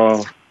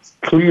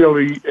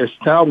clearly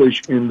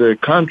establish in the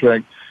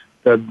contract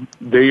that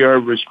they are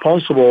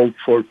responsible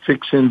for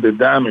fixing the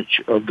damage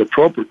of the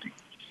property,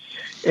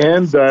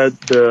 and that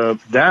the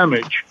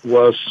damage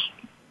was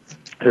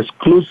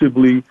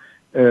exclusively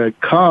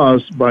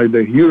caused by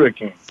the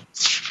hurricane.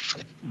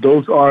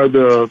 Those are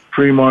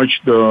pretty much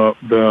the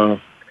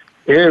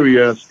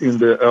areas in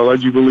the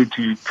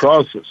eligibility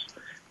process.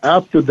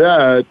 After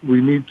that,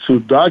 we need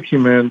to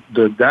document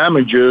the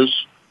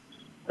damages,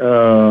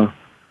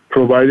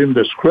 providing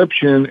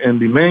description and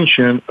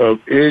dimension of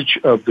each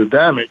of the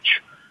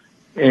damage.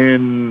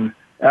 And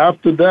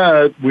after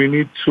that, we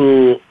need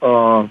to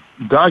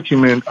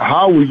document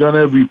how we're going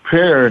to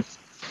repair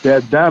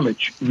that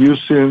damage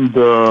using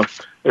the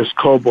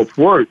scope of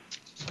work.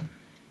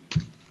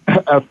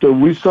 after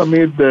we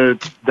submit the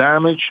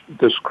damage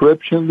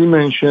description,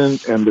 dimension,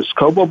 and the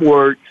scope of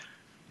work,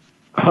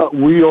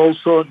 we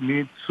also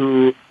need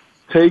to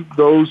take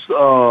those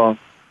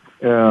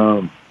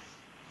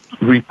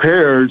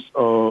repairs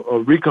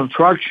or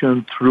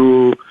reconstruction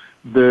through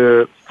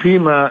the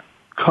FEMA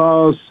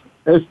cost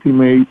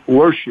estimate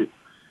worksheet.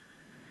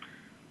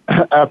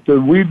 After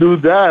we do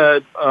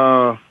that,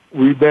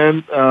 we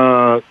then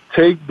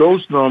take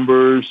those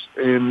numbers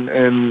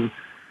and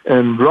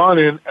run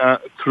it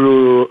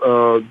through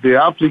the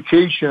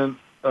application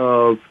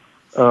of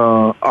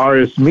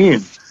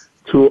RS-Mean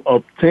to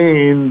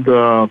obtain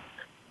the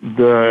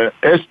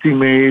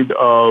estimate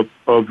of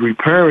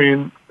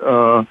repairing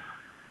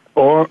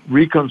or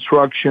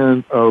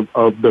reconstruction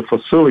of the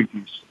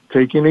facilities,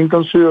 taking in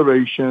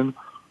consideration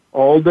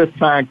all the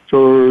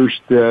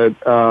factors that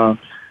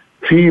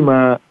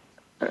FEMA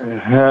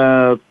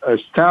have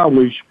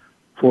established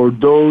for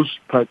those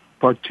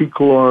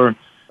particular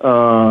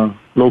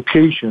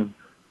location.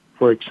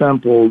 For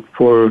example,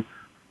 for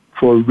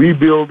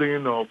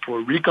rebuilding or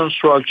for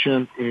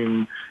reconstruction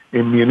in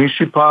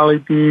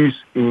municipalities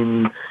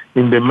in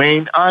the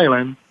main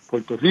island,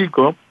 Puerto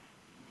Rico,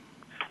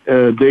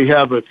 they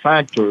have a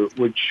factor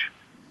which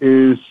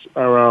is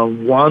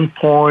around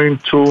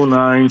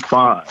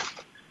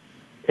 1.295.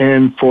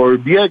 And for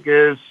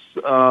Vieques,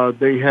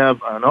 they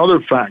have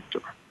another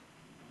factor.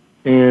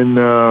 And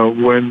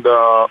when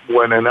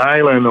an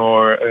island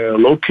or a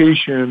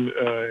location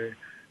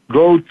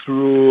go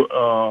through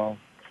a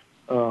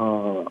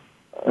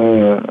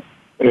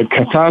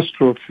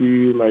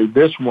catastrophe like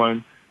this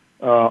one,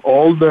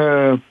 all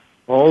the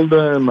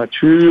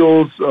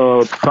materials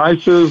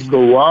prices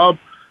go up.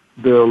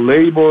 The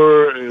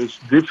labor is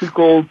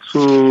difficult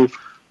to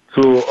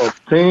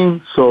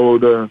obtain, so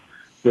the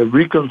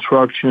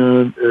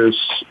reconstruction is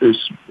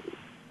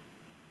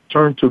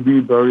turned to be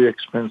very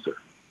expensive.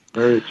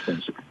 Very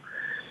expensive.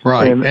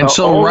 Right. And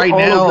so right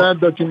now, all of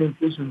that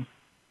documentation.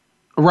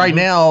 Right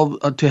now,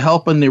 to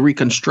help in the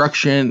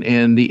reconstruction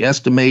and the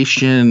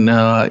estimation,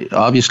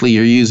 obviously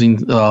you're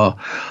using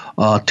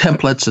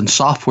templates and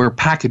software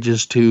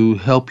packages to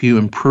help you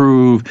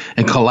improve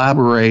and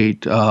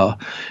collaborate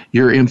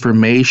your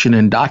information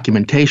and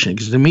documentation.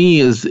 Because to me,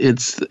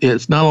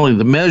 it's not only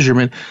the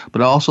measurement,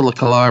 but also the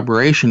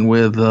collaboration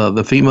with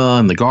the FEMA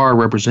and the GAR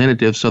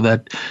representatives, so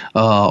that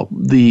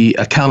the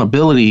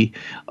accountability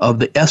of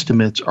the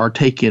estimates are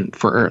taken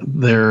for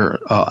their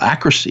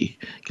accuracy,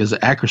 because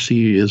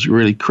accuracy is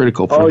really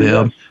critical for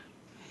them.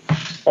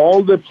 Yes.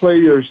 All the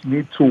players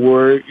need to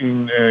work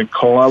in a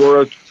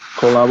collaborative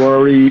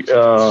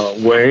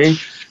way,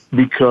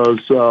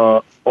 because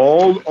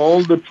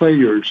all the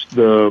players,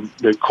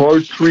 the core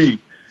three,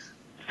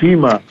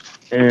 FEMA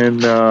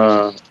and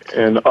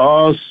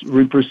us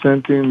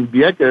representing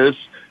Vieques,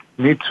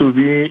 need to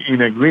be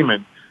in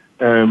agreement.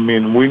 I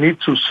mean, we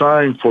need to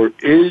sign for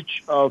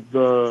each of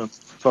the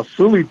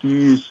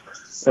facilities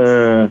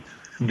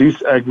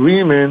this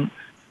agreement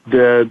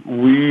that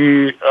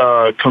we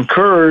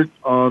concurred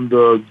on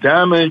the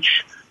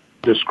damage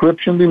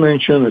description,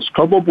 dimension, the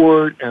scope of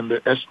work, and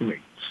the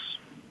estimates.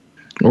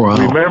 Wow.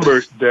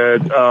 Remember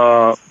that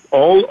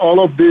all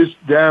of this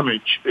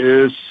damage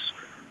is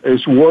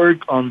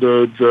work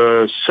under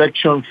the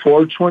Section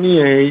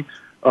 428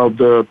 of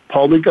the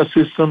Public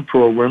Assistance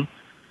Program,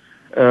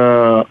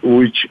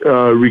 which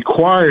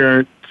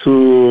required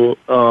to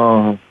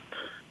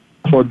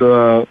for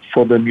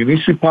the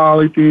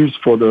municipalities,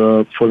 for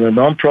the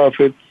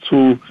nonprofit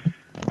to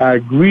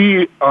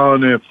agree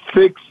on a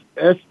fixed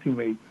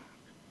estimate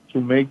to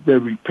make the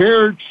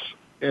repairs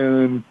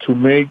and to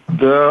make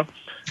the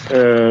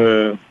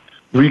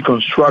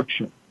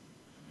reconstruction.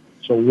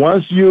 So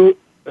once you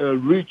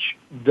reach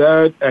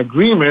that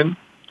agreement,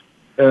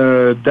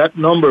 that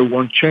number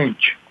won't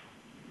change.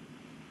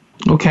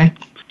 Okay.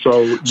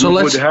 So you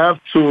would have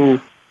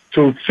to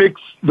fix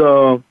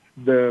the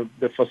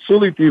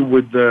facility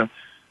with the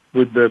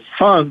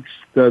funds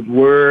that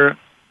were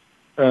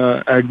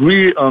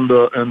agreed on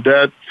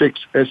that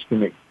fixed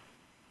estimate.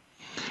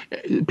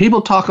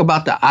 People talk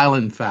about the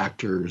island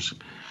factors,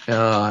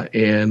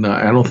 and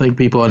I don't think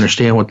people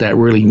understand what that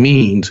really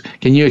means.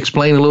 Can you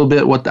explain a little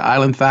bit what the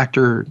island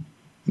factor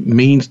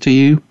means to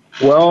you?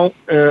 Well,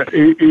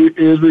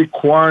 it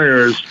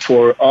requires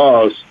for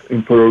us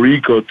in Puerto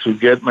Rico to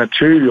get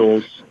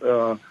materials,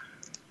 to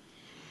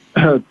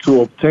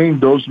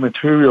obtain those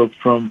materials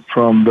from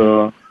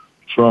the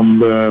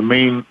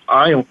main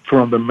island,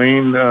 from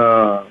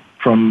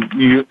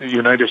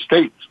United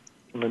States,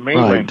 from the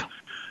mainland. Right.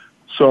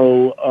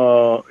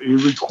 So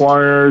it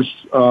requires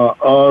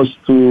us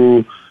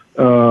to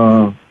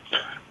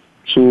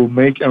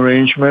make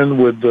arrangement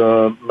with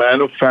the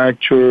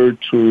manufacturer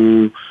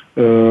to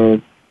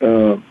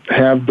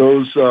have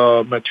those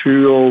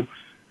material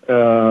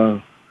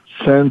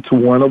sent to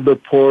one of the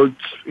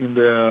ports in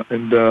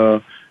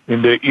the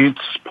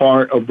east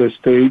part of the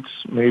states,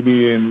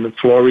 maybe in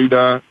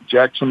Florida,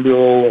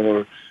 Jacksonville,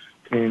 or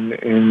in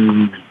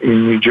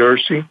New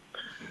Jersey.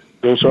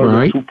 Those are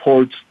the two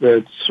ports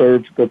that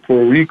serve the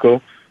Puerto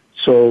Rico.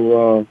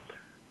 So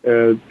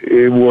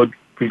it would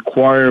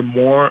require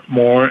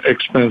more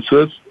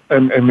expenses,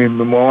 and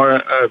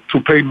more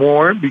to pay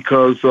more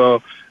because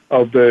of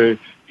the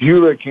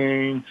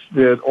hurricanes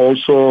that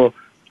also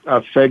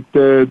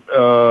affected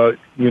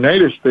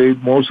United States.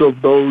 Most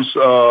of those,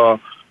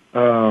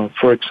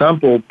 for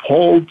example,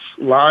 poles,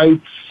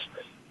 lights,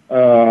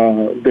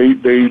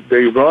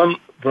 they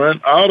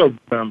run out of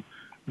them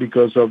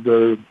because of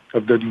the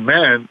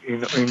demand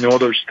in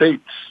other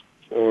states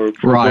for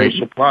those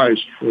supplies,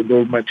 for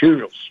those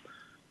materials.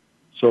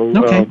 So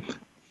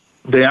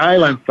the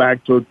island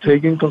factor,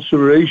 take in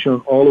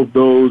consideration all of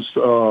those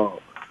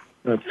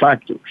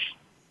factors.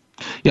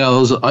 Yeah,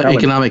 those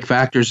economic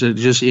factors, it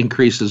just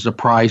increases the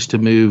price to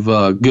move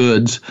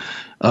goods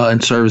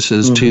and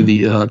services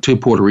to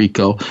Puerto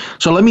Rico.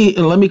 So let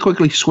me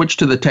quickly switch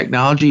to the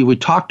technology. We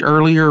talked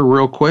earlier,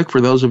 real quick,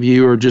 for those of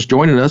you who are just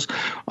joining us.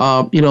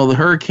 The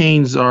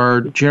hurricanes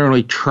are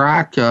generally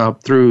tracked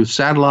through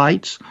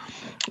satellites,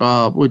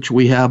 which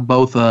we have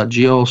both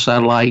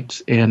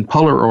geosatellites and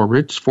polar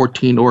orbits,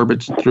 14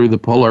 orbits through the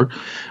polar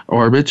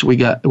orbits. We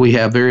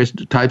have various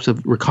types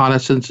of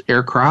reconnaissance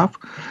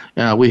aircraft.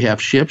 We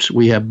have ships,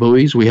 we have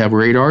buoys, we have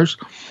radars,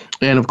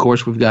 and of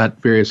course we've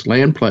got various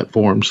land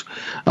platforms.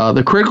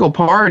 The critical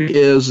part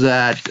is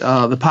that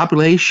the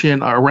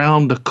population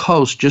around the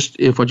coast,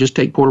 if I just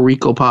take Puerto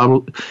Rico,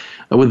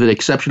 with the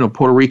exception of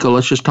Puerto Rico,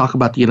 let's just talk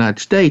about the United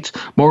States.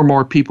 More and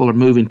more people are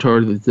moving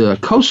toward the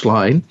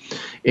coastline,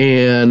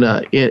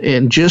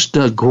 and just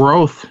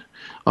growth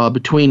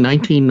between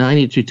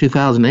 1990 to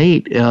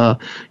 2008,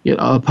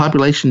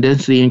 population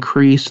density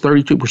increased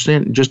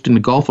 32% just in the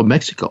Gulf of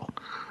Mexico.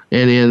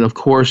 And then, of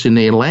course, in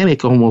the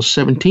Atlantic, almost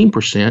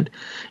 17%.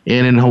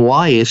 And in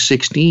Hawaii is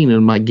 16%.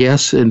 And my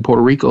guess in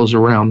Puerto Rico is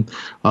around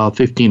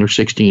 15 or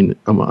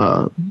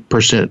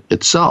 16%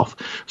 itself.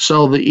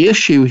 So the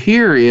issue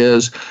here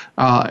is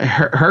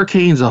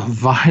hurricanes, a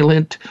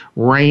violent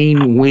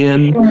rain,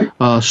 wind,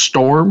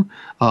 storm,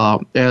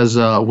 as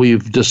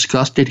we've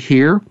discussed it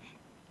here.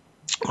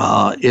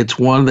 It's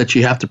one that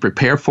you have to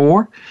prepare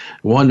for,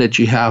 one that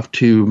you have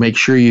to make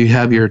sure you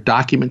have your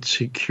documents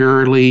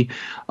securely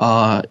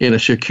in a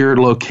secured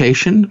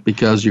location,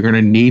 because you're going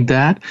to need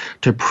that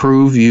to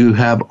prove you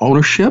have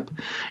ownership.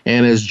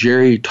 And as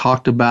Jerry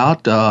talked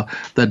about,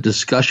 the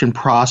discussion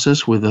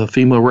process with the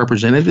FEMA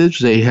representatives,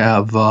 they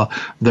have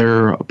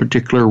their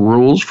particular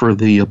rules for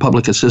the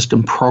public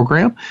assistance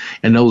program,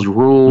 and those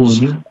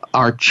rules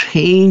are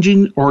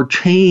changing or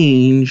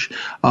change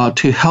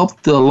to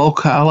help the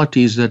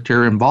localities that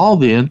they're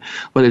involved in,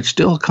 but it's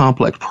still a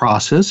complex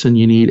process, and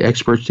you need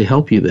experts to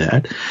help you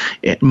that.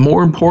 And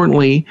more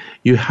importantly,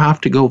 you have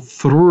to go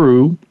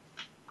through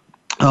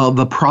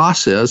the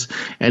process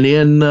and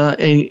then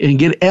and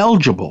get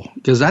eligible,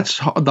 because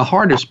that's the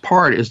hardest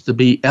part, is to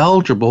be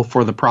eligible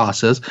for the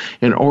process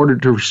in order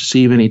to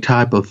receive any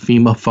type of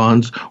FEMA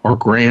funds or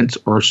grants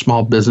or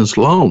small business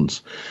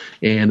loans.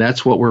 And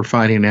that's what we're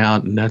finding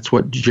out, and that's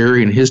what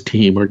Jerry and his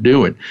team are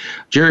doing.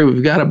 Jerry,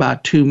 we've got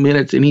about 2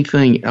 minutes.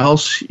 Anything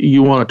else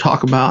you want to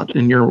talk about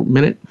in your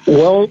minute?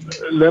 Well,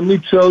 let me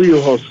tell you,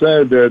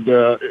 Jose,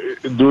 that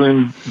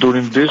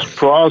during this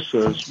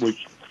process,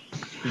 which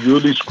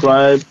you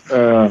describe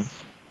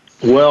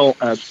well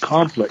as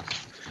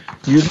complex,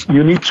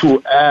 you need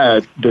to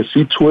add the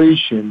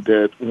situation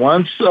that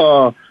once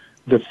the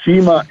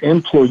FEMA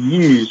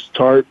employees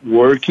start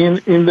working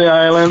in the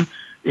island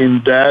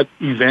in that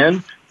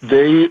event,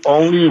 they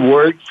only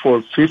work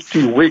for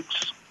 50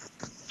 weeks.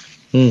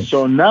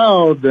 So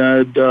now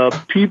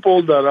that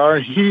people that are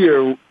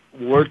here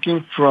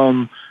working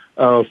from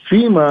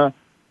FEMA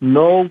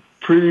know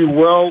pretty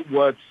well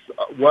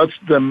what's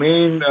the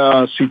main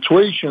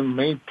situation,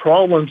 main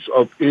problems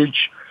of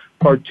each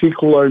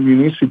particular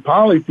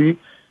municipality.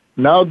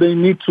 Now they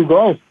need to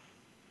go.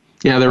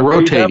 Yeah, they're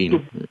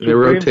rotating. They're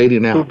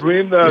rotating out to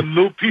bring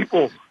new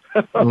people.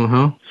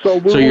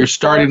 So you're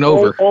starting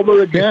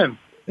over again.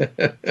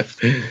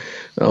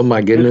 Oh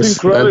my goodness!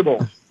 It's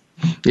incredible.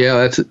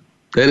 That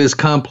is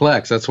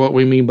complex. That's what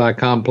we mean by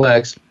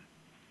complex.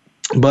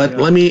 But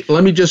let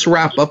me just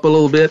wrap up a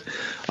little bit,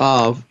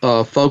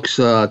 folks.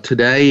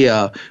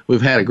 Today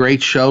we've had a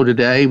great show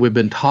today. We've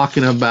been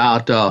talking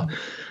about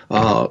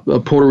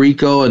Puerto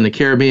Rico and the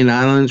Caribbean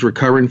islands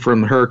recovering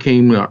from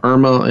Hurricane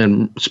Irma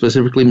and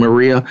specifically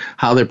Maria,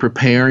 how they're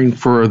preparing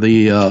for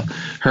the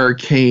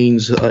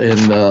hurricanes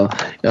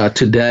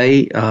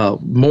today.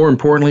 More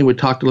importantly, we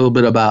talked a little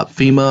bit about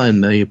FEMA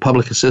and the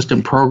public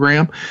assistance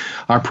program.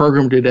 Our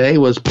program today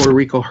was Puerto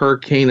Rico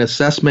Hurricane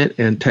Assessment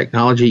and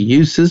Technology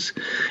Uses.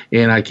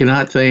 And I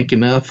cannot thank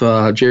enough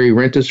Jerry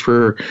Rentas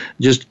for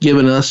just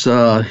giving us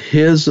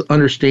his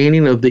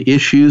understanding of the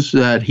issues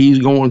that he's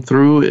going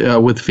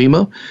through with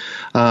FEMA.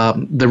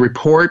 The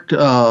report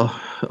the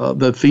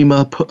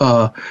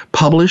FEMA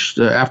published,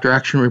 the after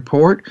action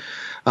report,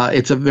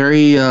 it's a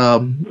very,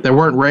 they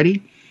weren't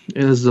ready.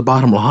 is the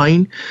bottom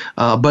line.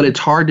 But it's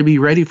hard to be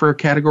ready for a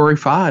Category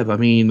 5. I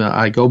mean,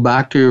 I go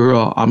back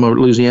to, I'm a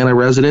Louisiana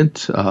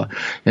resident,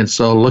 and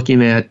so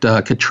looking at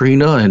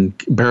Katrina and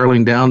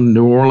barreling down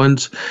New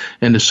Orleans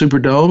and the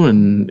Superdome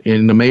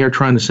and the mayor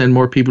trying to send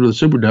more people to the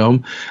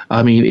Superdome,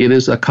 I mean, it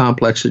is a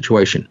complex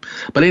situation.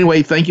 But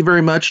anyway, thank you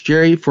very much,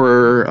 Jerry,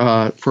 for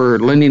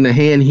lending a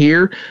hand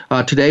here.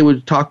 Today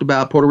we talked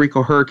about Puerto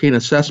Rico hurricane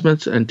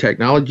assessments and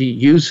technology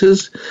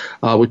uses.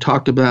 We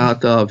talked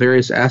about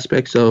various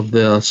aspects of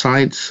the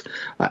science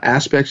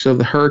aspects of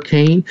the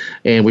hurricane,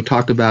 and we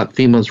talked about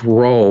FEMA's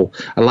role.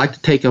 I'd like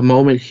to take a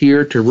moment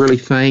here to really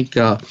thank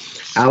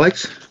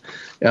Alex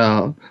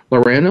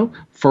Lorano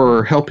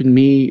for helping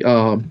me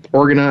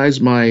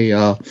organize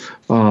my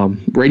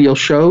radio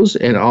shows,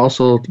 and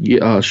also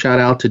shout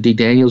out to Dee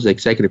Daniels, the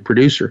executive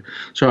producer.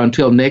 So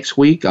until next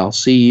week, I'll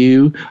see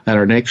you at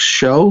our next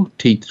show,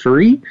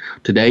 T3,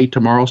 Today,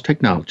 Tomorrow's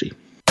Technology.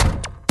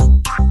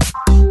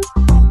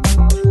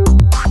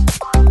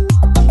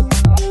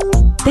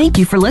 Thank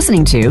you for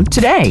listening to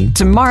Today,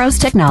 Tomorrow's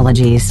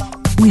Technologies.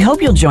 We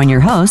hope you'll join your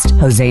host,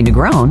 Jose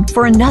Negron,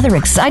 for another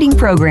exciting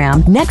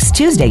program next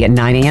Tuesday at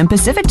 9 a.m.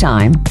 Pacific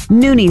Time,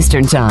 noon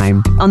Eastern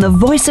Time, on the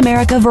Voice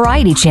America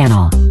Variety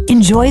Channel.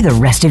 Enjoy the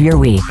rest of your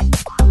week.